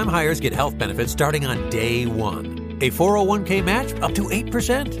full-time hires get health benefits starting on day one. A 401k match up to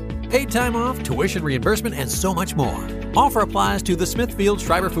 8%. Paid time off, tuition reimbursement, and so much more. Offer applies to the Smithfield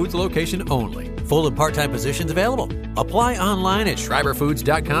Schreiber Foods location only. Full and part-time positions available. Apply online at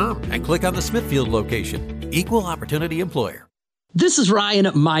schreiberfoods.com and click on the Smithfield location. Equal opportunity employer. This is Ryan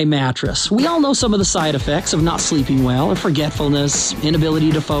at My Mattress. We all know some of the side effects of not sleeping well: forgetfulness,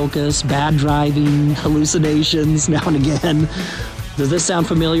 inability to focus, bad driving, hallucinations now and again. Does this sound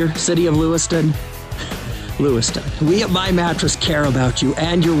familiar? City of Lewiston? Lewiston. We at My Mattress care about you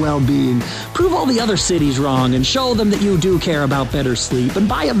and your well-being. Prove all the other cities wrong and show them that you do care about better sleep, and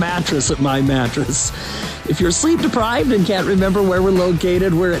buy a mattress at My Mattress. If you're sleep deprived and can't remember where we're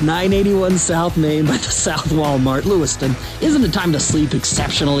located, we're at 981 South Main by the South Walmart, Lewiston. Isn't it time to sleep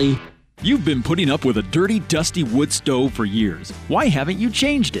exceptionally? You've been putting up with a dirty, dusty wood stove for years. Why haven't you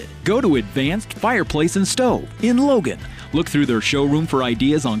changed it? Go to Advanced Fireplace and Stove in Logan. Look through their showroom for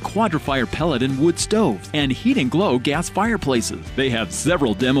ideas on Quadrifire pellet and wood stoves and Heat and Glow gas fireplaces. They have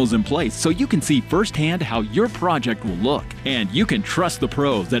several demos in place so you can see firsthand how your project will look. And you can trust the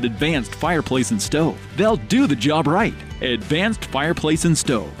pros at Advanced Fireplace and Stove. They'll do the job right. Advanced Fireplace and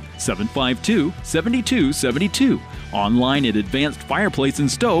Stove, 752-7272. Online at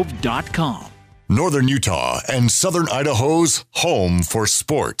advancedfireplaceandstove.com. Northern Utah and Southern Idaho's home for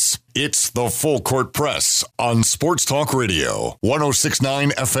sports. It's the Full Court Press on Sports Talk Radio,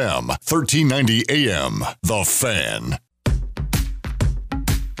 106.9 FM, 1390 AM. The Fan.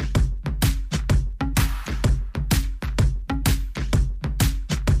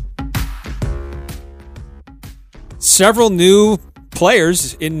 Several new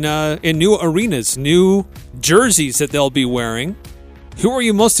players in new arenas, new jerseys that they'll be wearing. Who are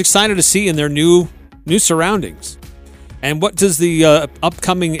you most excited to see in their new surroundings? And what does the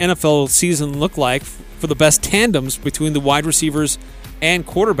upcoming NFL season look like for the best tandems between the wide receivers and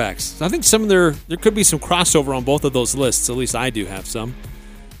quarterbacks? I think there could be some crossover on both of those lists. At least I do have some.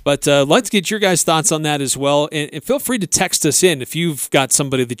 But let's get your guys' thoughts on that as well. And feel free to text us in if you've got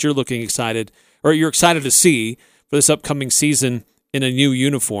somebody that you're looking excited or you're excited to see for this upcoming season in a new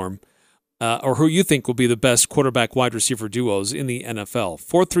uniform. Or who you think will be the best quarterback-wide receiver duos in the NFL.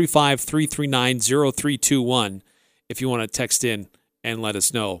 435-339-0321 if you want to text in and let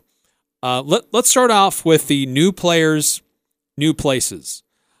us know. Let's start off with the new players, new places.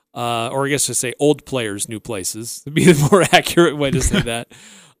 Or I guess I say old players, new places. Would be the more accurate way to say that.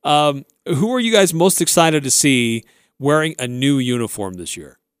 who are you guys most excited to see wearing a new uniform this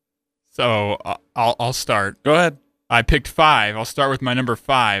year? So I'll start. Go ahead. I picked 5. I'll start with my number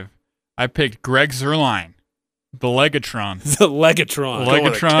 5. I picked Greg Zuerlein, the Legatron. The Legatron.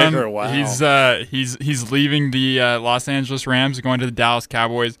 Legatron. Wow. He's leaving the Los Angeles Rams, going to the Dallas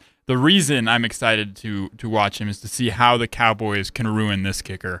Cowboys. The reason I'm excited to watch him is to see how the Cowboys can ruin this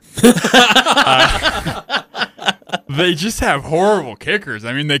kicker. They just have horrible kickers.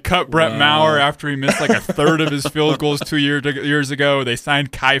 I mean, they cut Brett Maher after he missed like a third of his field goals 2 years ago. They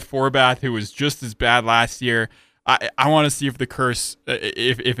signed Kai Forbath, who was just as bad last year. I want to see if the curse,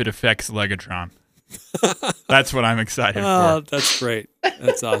 if it affects Legatron. That's what I'm excited for. That's great.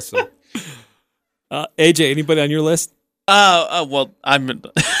 That's awesome. AJ, anybody on your list? Well, I'm.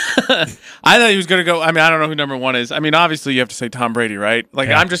 I thought he was going to go. I mean, I don't know who number 1 is. I mean, obviously you have to say Tom Brady, right? Like,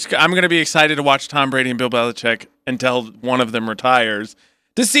 yeah. I'm going to be excited to watch Tom Brady and Bill Belichick until one of them retires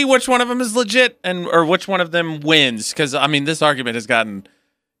to see which one of them is legit or which one of them wins. Because I mean, this argument has gotten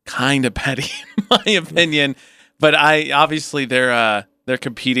kind of petty, in my opinion. But obviously they're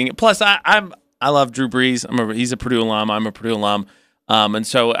competing. Plus, I love Drew Brees. He's a Purdue alum. I'm a Purdue alum. And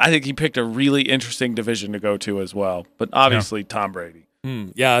so I think he picked a really interesting division to go to as well. But obviously, Tom Brady.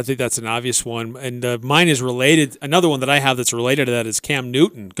 Yeah, I think that's an obvious one. And mine is related. Another one that I have that's related to that is Cam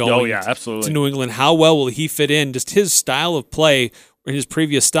Newton going absolutely. to New England. How well will he fit in? Just his style of play in his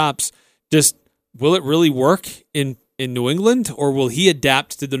previous stops, just will it really work in New England, or will he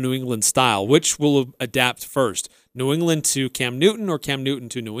adapt to the New England style? Which will adapt first? New England to Cam Newton or Cam Newton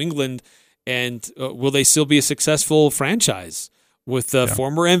to New England? And will they still be a successful franchise with the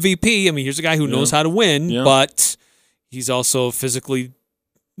former MVP? I mean, here's a guy who knows how to win, but he's also physically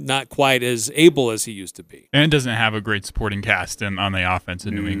not quite as able as he used to be. And doesn't have a great supporting cast on the offense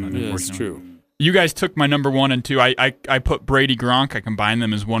in New England, unfortunately. That's true. You guys took my number 1 and 2. I put Brady, Gronk. I combined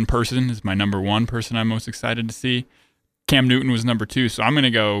them as one person. Is my number 1 person I'm most excited to see. Cam Newton was number 2, so I'm going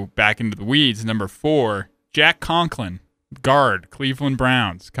to go back into the weeds. Number 4, Jack Conklin, guard, Cleveland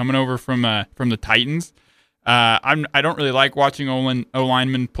Browns, coming over from the Titans. I don't really like watching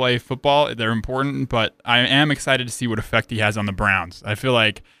O-linemen play football. They're important, but I am excited to see what effect he has on the Browns. I feel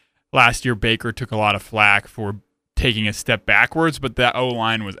like last year Baker took a lot of flack for taking a step backwards, but that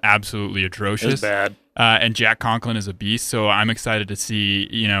O-line was absolutely atrocious. It was bad. And Jack Conklin is a beast, so I'm excited to see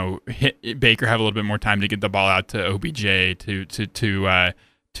Baker have a little bit more time to get the ball out to OBJ to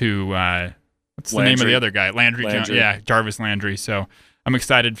what's the name of the other guy? Landry. Jarvis Landry. So I'm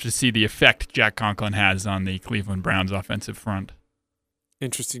excited to see the effect Jack Conklin has on the Cleveland Browns offensive front.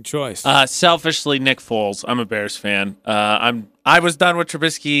 Interesting choice. Selfishly, Nick Foles. I'm a Bears fan. I was done with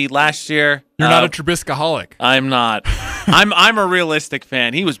Trubisky last year. You're not a Trubiscaholic. I'm not. I'm a realistic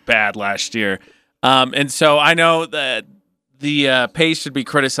fan. He was bad last year. And so I know that the Pace should be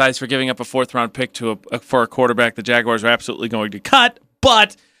criticized for giving up a 4th-round pick for a quarterback the Jaguars are absolutely going to cut.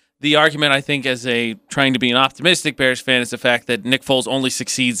 But the argument, I think, as trying to be an optimistic Bears fan, is the fact that Nick Foles only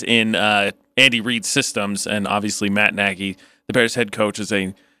succeeds in Andy Reid's systems, and obviously Matt Nagy, the Bears head coach, is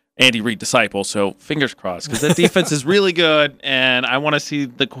a Andy Reid disciple. So fingers crossed, because that defense is really good, and I want to see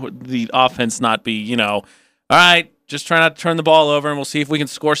the offense not be, all right, just try not to turn the ball over, and we'll see if we can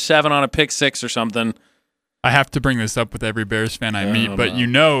score 7 on a pick 6 or something. I have to bring this up with every Bears fan I meet, but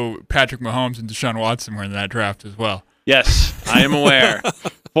Patrick Mahomes and Deshaun Watson were in that draft as well. Yes, I am aware.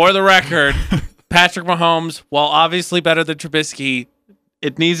 For the record, Patrick Mahomes, while obviously better than Trubisky,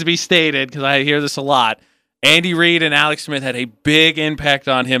 it needs to be stated, because I hear this a lot, Andy Reid and Alex Smith had a big impact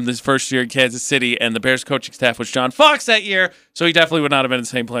on him this first year in Kansas City, and the Bears coaching staff was John Fox that year, so he definitely would not have been the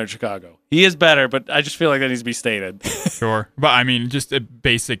same player in Chicago. He is better, but I just feel like that needs to be stated. Sure. But, I mean, just a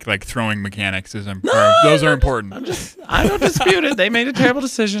basic, throwing mechanics those are important. I don't dispute it. They made a terrible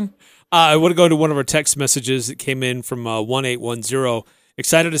decision. I want to go to one of our text messages that came in from 1810.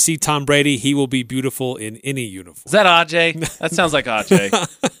 Excited to see Tom Brady. He will be beautiful in any uniform. Is that Ajay? That sounds like Ajay.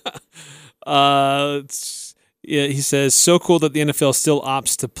 He says, so cool that the NFL still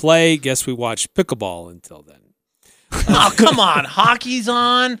opts to play. Guess we watch pickleball until then. Oh, come on. Hockey's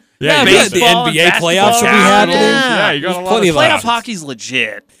on. Yeah, the NBA playoffs will be happening. Yeah, you got plenty of playoff hockey's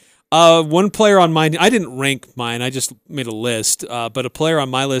legit. One player on mine, I didn't rank mine, I just made a list, but a player on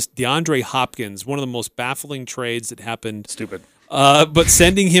my list, DeAndre Hopkins, one of the most baffling trades that happened. Stupid. But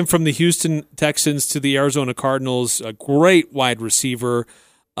sending him from the Houston Texans to the Arizona Cardinals, a great wide receiver.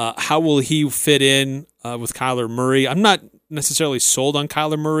 How will he fit in with Kyler Murray? I'm not necessarily sold on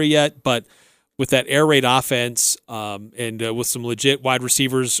Kyler Murray yet, but with that air raid offense and with some legit wide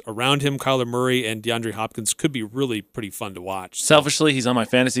receivers around him, Kyler Murray and DeAndre Hopkins could be really pretty fun to watch. Selfishly, he's on my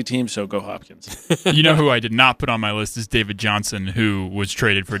fantasy team, so go Hopkins. You know who I did not put on my list is David Johnson, who was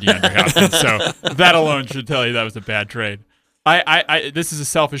traded for DeAndre Hopkins. So that alone should tell you that was a bad trade. This is a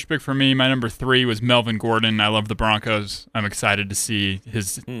selfish pick for me. My number 3 was Melvin Gordon. I love the Broncos. I'm excited to see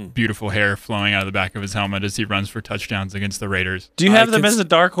his beautiful hair flowing out of the back of his helmet as he runs for touchdowns against the Raiders. Do you have them as a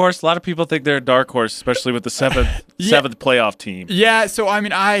dark horse? A lot of people think they're a dark horse, especially with the seventh playoff team. Yeah, so I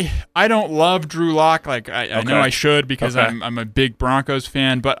mean, I don't love Drew Lock. Like I know I should because I'm a big Broncos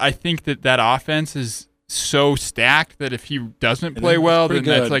fan, but I think that offense is so stacked that if he doesn't play well, then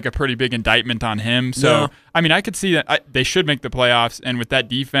that's like a pretty big indictment on him. So, I mean, I could see that they should make the playoffs, and with that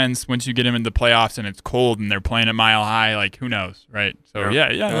defense, once you get them in the playoffs and it's cold and they're playing at Mile High, like, who knows, right? So,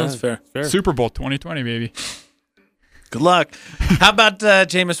 yeah, that's fair. Super Bowl 2020, baby. Good luck. How about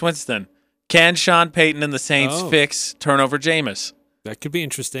Jameis Winston? Can Sean Payton and the Saints fix turnover Jameis? That could be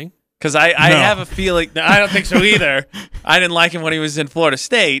interesting. Because I have a feeling – I don't think so either. I didn't like him when he was in Florida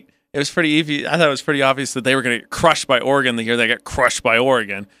State. It was pretty easy. I thought it was pretty obvious that they were going to get crushed by Oregon the year they got crushed by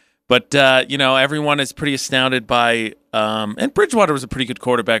Oregon. But, everyone is pretty astounded by and Bridgewater was a pretty good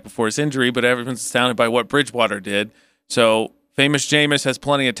quarterback before his injury, but everyone's astounded by what Bridgewater did. So famous Jameis has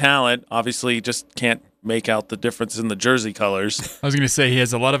plenty of talent. Obviously, just can't make out the difference in the jersey colors. I was going to say he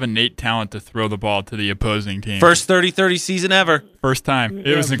has a lot of innate talent to throw the ball to the opposing team. First 30-30 season ever. First time.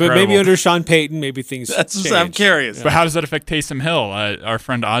 It was incredible. But maybe under Sean Payton, maybe things change. I'm curious. Yeah. But how does that affect Taysom Hill, our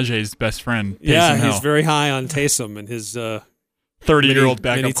friend Ajay's best friend? Yeah, Hill. he's very high on Taysom and his 30-year-old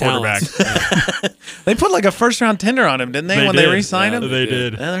backup quarterback. They put like a first-round tender on him, didn't they, when they re-signed him? They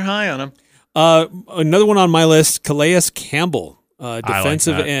did. Yeah, they're high on him. Another one on my list, Calais Campbell.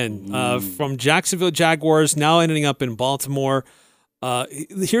 Defensive end from Jacksonville Jaguars, now ending up in Baltimore.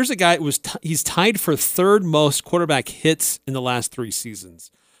 Here's a guy he's tied for third most quarterback hits in the last 3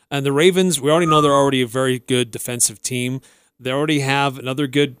 seasons. And the Ravens, we already know they're already a very good defensive team. They already have another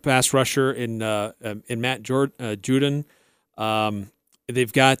good pass rusher in Matt Judon.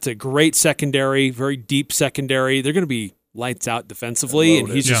 They've got a great secondary, very deep secondary. They're going to be lights out defensively, and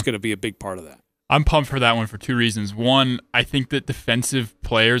he's just going to be a big part of that. I'm pumped for that one for 2 reasons. One, I think that defensive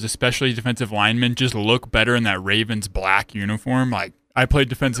players, especially defensive linemen, just look better in that Ravens black uniform. Like, I played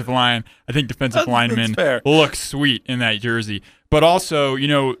defensive line. I think defensive linemen look sweet in that jersey. But also,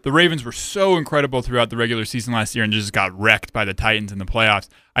 the Ravens were so incredible throughout the regular season last year and just got wrecked by the Titans in the playoffs.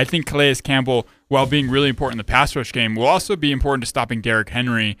 I think Calais Campbell, while being really important in the pass rush game, will also be important to stopping Derrick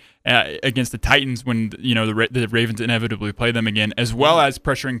Henry against the Titans when the Ravens inevitably play them again, as well as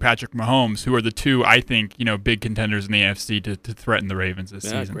pressuring Patrick Mahomes, who are the two, I think, big contenders in the AFC to threaten the Ravens this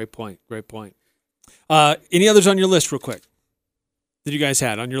season. Great point. Any others on your list real quick that you guys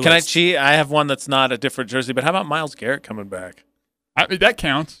had on your list? Can I cheat? I have one that's not a different jersey, but how about Myles Garrett coming back? That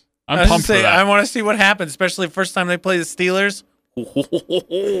counts. I'm pumped for that. I want to see what happens, especially the first time they play the Steelers.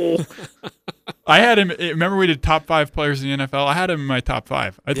 I had him. Remember we did top 5 players in the NFL? I had him in my top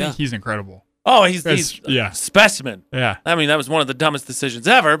 5. I think he's incredible. Oh, he's a specimen. Yeah. I mean, that was one of the dumbest decisions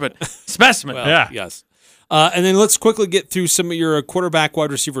ever, but specimen. Yes. And then let's quickly get through some of your quarterback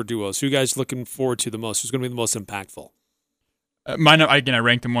wide receiver duos. Who you guys looking forward to the most? Who's going to be the most impactful? I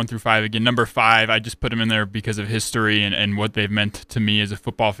ranked them 1 through 5. Again, number 5, I just put him in there because of history and what they've meant to me as a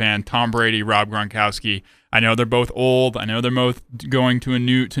football fan. Tom Brady, Rob Gronkowski. I know they're both old. I know they're both going to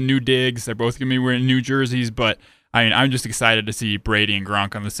new digs. They're both going to be wearing new jerseys, but I mean, I'm just excited to see Brady and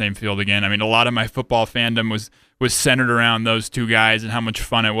Gronk on the same field again. I mean, a lot of my football fandom was centered around those two guys and how much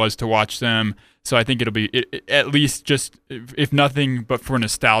fun it was to watch them. So I think it'll be at least just, if nothing but for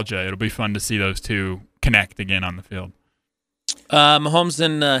nostalgia, it'll be fun to see those two connect again on the field. Mahomes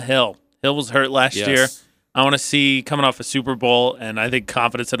and Hill. Hill was hurt last year. I want to see coming off a Super Bowl, and I think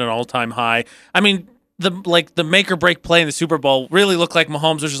confidence at an all-time high. I mean, the make or break play in the Super Bowl really looked like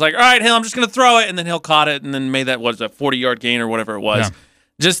Mahomes was just like, all right, Hill, I'm just going to throw it, and then Hill caught it, and then made that 40-yard gain or whatever it was. Yeah.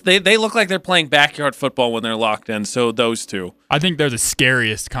 Just they look like they're playing backyard football when they're locked in. So those two, I think they're the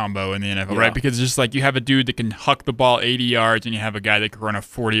scariest combo in the NFL, right? Because it's just like you have a dude that can huck the ball 80 yards, and you have a guy that can run a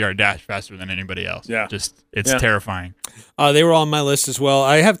 40-yard dash faster than anybody else. Yeah, it's terrifying. They were on my list as well.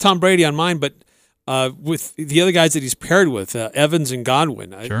 I have Tom Brady on mine, but with the other guys that he's paired with, Evans and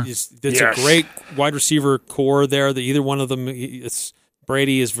Godwin, it's a great wide receiver core there. That either one of them,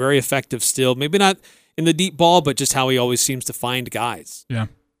 Brady is very effective still. Maybe not in the deep ball, but just how he always seems to find guys. Yeah.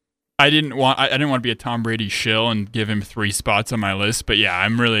 I didn't want to be a Tom Brady shill and give him 3 spots on my list, but yeah,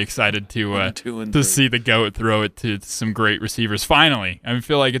 I'm really excited to see the GOAT throw it to some great receivers. Finally, I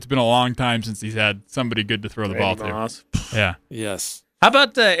feel like it's been a long time since he's had somebody good to throw the ball to. Yeah. Yes. How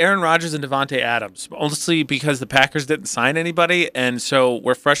about Aaron Rodgers and Devontae Adams? Mostly because the Packers didn't sign anybody, and so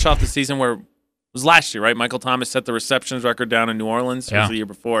we're fresh off the season where it was last year, right? Michael Thomas set the receptions record down in New Orleans. It was the year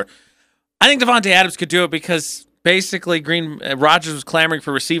before. I think Devontae Adams could do it because basically Rodgers was clamoring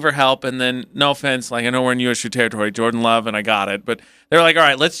for receiver help, and then, no offense, like I know we're in USU territory, Jordan Love, and I got it, but they're like, all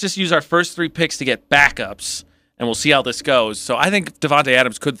right, let's just use our first 3 picks to get backups, and we'll see how this goes. So I think Devontae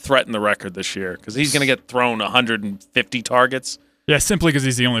Adams could threaten the record this year because he's going to get thrown 150 targets. Yeah, simply because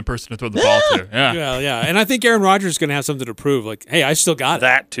he's the only person to throw the ball to. Yeah. And I think Aaron Rodgers is going to have something to prove. Like, hey, I still got it.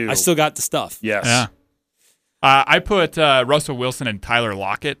 That too. I still got the stuff. Yes. Yeah. I put Russell Wilson and Tyler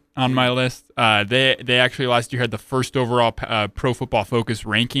Lockett on my list. They actually last year had the first overall Pro Football Focus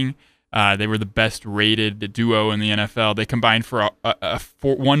ranking. They were the best rated duo in the NFL. They combined for a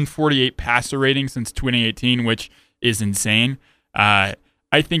 148 passer rating since 2018, which is insane.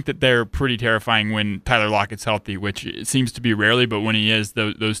 I think that they're pretty terrifying when Tyler Lockett's healthy, which it seems to be rarely, but when he is,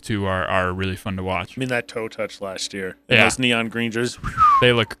 those two are really fun to watch. I mean, that toe touch last year. Those neon green jerseys.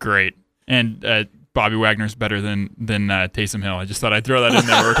 They look great. And Bobby Wagner's better than Taysom Hill. I just thought I'd throw that in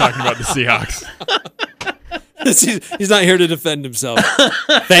there. We're talking about the Seahawks. He's not here to defend himself.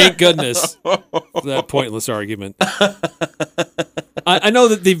 Thank goodness for that pointless argument. I know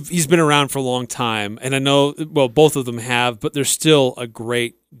that he's been around for a long time, and I know, well, both of them have, but they're still a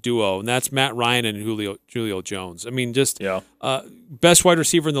great duo, and that's Matt Ryan and Julio Jones. I mean, best wide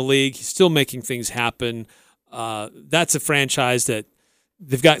receiver in the league. He's still making things happen. That's a franchise that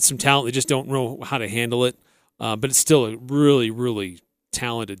they've got some talent. They just don't know how to handle it, but it's still a really, really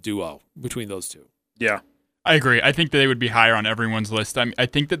talented duo between those two. Yeah. I agree. I think that they would be higher on everyone's list. I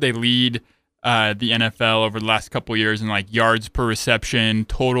think that they lead the NFL over the last couple of years in like yards per reception,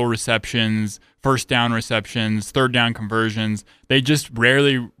 total receptions, first down receptions, third down conversions. They just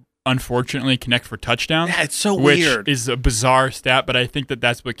rarely, unfortunately, connect for touchdowns. Yeah, it's so Which weird. is a bizarre stat, but I think that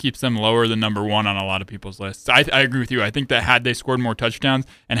that's what keeps them lower than number one on a lot of people's lists. I agree with you. I think that had they scored more touchdowns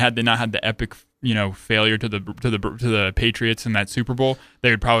and had they not had the epic failure to the Patriots in that Super Bowl,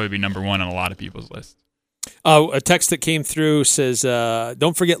 they would probably be number one on a lot of people's lists. A text that came through says,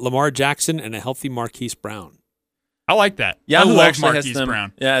 don't forget Lamar Jackson and a healthy Marquise Brown. I like that. Yahoo I love actually Marquise has them,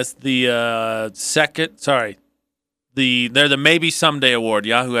 Brown. Yeah, it's the second. Sorry, they're the Maybe Someday Award.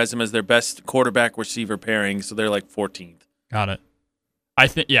 Yahoo has them as their best quarterback receiver pairing, so they're like 14th. Got it. I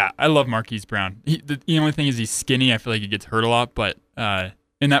love Marquise Brown. The only thing is he's skinny. I feel like he gets hurt a lot, but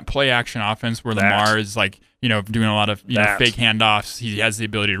in that play action offense where Lamar is like doing a lot of fake handoffs, he has the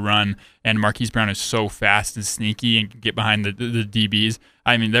ability to run, and Marquise Brown is so fast and sneaky and can get behind the DBs.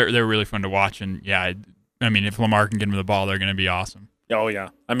 I mean, they're really fun to watch, and if Lamar can get him the ball, they're going to be awesome. Oh yeah,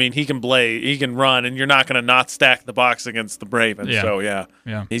 I mean he can run, and you're not going to not stack the box against the Ravens. Yeah. So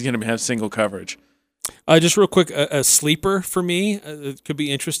he's going to have single coverage. Just real quick, a sleeper for me that could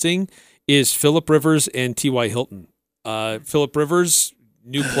be interesting is Phillip Rivers and T.Y. Hilton. Phillip Rivers,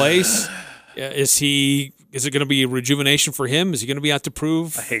 new place. Is it going to be a rejuvenation for him? Is he going to be out to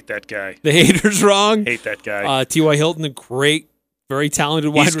prove? I hate that guy. The haters wrong. Hate that guy. T.Y. Hilton, a great, very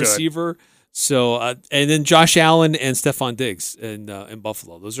talented wide receiver. So, and then Josh Allen and Stephon Diggs in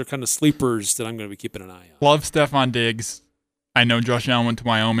Buffalo. Those are kind of sleepers that I'm going to be keeping an eye on. Love Stephon Diggs. I know Josh Allen went to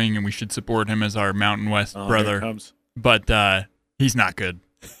Wyoming, and we should support him as our Mountain West brother. Here it comes. But he's not good.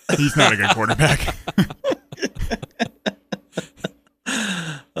 He's not a good quarterback.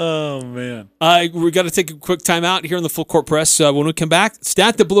 Oh, man. We got to take a quick time out here on the Full Court Press. When we come back,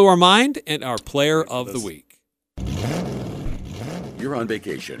 stat that blew our mind and our player of the week. You're on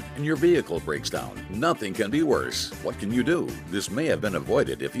vacation and your vehicle breaks down. Nothing can be worse. What can you do? This may have been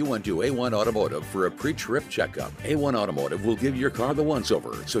avoided if you went to A1 Automotive for a pre-trip checkup. A1 Automotive will give your car the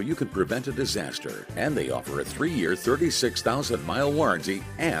once-over so you can prevent a disaster. And they offer a 3-year, 36,000-mile warranty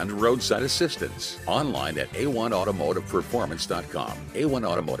and roadside assistance. Online at A1AutomotivePerformance.com. A1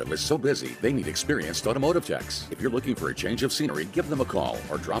 Automotive is so busy, they need experienced automotive techs. If you're looking for a change of scenery, give them a call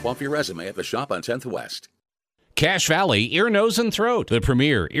or drop off your resume at the shop on 10th West. Cache Valley Ear, Nose, and Throat. The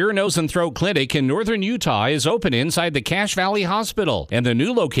premier ear, nose, and throat clinic in northern Utah is open inside the Cache Valley Hospital and the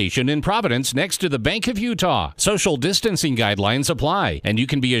new location in Providence next to the Bank of Utah. Social distancing guidelines apply, and you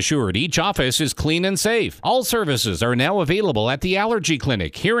can be assured each office is clean and safe. All services are now available at the Allergy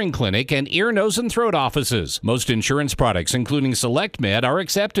Clinic, Hearing Clinic, and Ear, Nose, and Throat offices. Most insurance products, including Select Med, are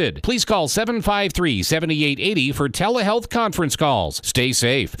accepted. Please call 753-7880 for telehealth conference calls. Stay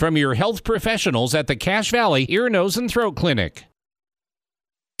safe from your health professionals at the Cache Valley Ear, Nose, and Throat Clinic.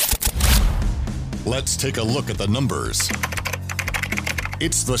 Let's take a look at the numbers.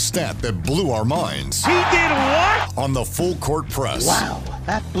 It's the stat that blew our minds. He did what? On the Full Court Press. Wow,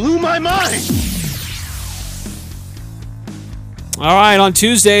 that blew my mind. All right, on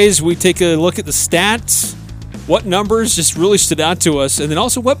Tuesdays, we take a look at the stats, what numbers just really stood out to us, and then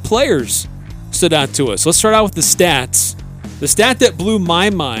also what players stood out to us. Let's start out with the stats. The stat that blew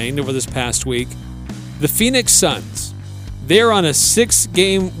my mind over this past week, the Phoenix Suns. They're on a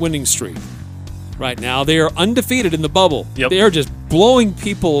 6-game winning streak right now. They are undefeated in the bubble. Yep. They are just blowing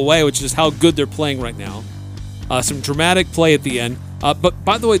people away, which is how good they're playing right now. Some dramatic play at the end. But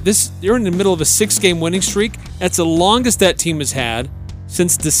by the way, you're in the middle of a 6-game winning streak. That's the longest that team has had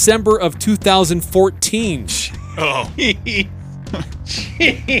since December of 2014. Oh. That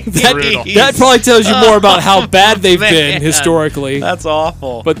probably tells you more about how bad they've been historically. That's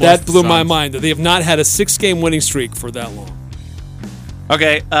awful. But that blew my mind that they have not had a 6-game winning streak for that long.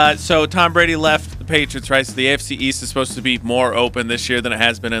 Okay, so Tom Brady left the Patriots, right? So the AFC East is supposed to be more open this year than it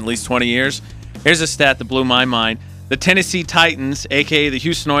has been in at least 20 years. Here's a stat that blew my mind. The Tennessee Titans, a.k.a. the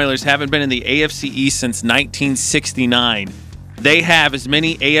Houston Oilers, haven't been in the AFC East since 1969. They have as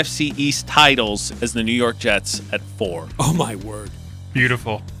many AFC East titles as the New York Jets at 4. Oh, my word.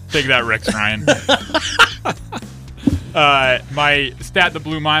 Beautiful. Take that, Rex Ryan. My stat that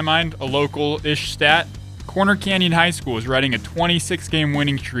blew my mind, a local-ish stat. Corner Canyon High School is riding a 26-game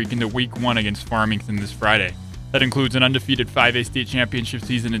winning streak into Week 1 against Farmington this Friday. That includes an undefeated 5A state championship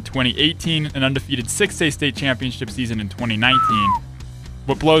season in 2018, an undefeated 6A state championship season in 2019.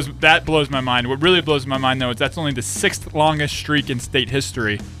 What blows my mind. What really blows my mind, though, is that's only the 6th longest streak in state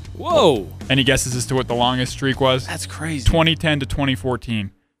history. Whoa. Any guesses as to what the longest streak was? That's crazy. 2010 to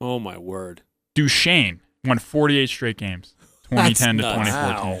 2014. Oh, my word. Duchesne won 48 straight games. 2010 to 2014.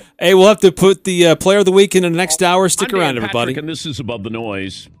 Wow. Hey, we'll have to put the player of the week in the next hour. Stick around, everybody. Patrick, and this is Above the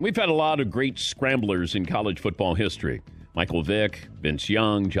Noise. We've had a lot of great scramblers in college football history. Michael Vick, Vince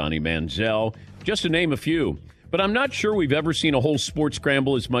Young, Johnny Manziel, just to name a few. But I'm not sure we've ever seen a whole sports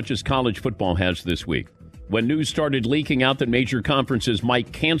scramble as much as college football has this week. When news started leaking out that major conferences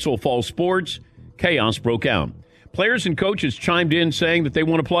might cancel fall sports, chaos broke out. Players and coaches chimed in saying that they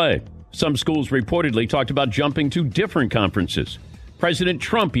want to play. Some schools reportedly talked about jumping to different conferences. President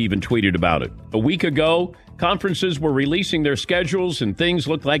Trump even tweeted about it. A week ago, conferences were releasing their schedules and things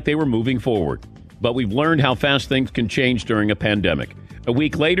looked like they were moving forward. But we've learned how fast things can change during a pandemic. A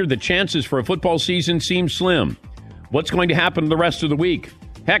week later, the chances for a football season seem slim. What's going to happen the rest of the week?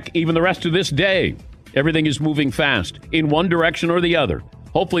 Heck, even the rest of this day. Everything is moving fast, in one direction or the other.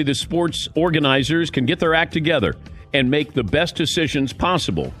 Hopefully the sports organizers can get their act together and make the best decisions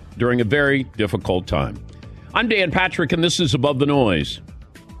possible during a very difficult time. I'm Dan Patrick, and this is Above the Noise.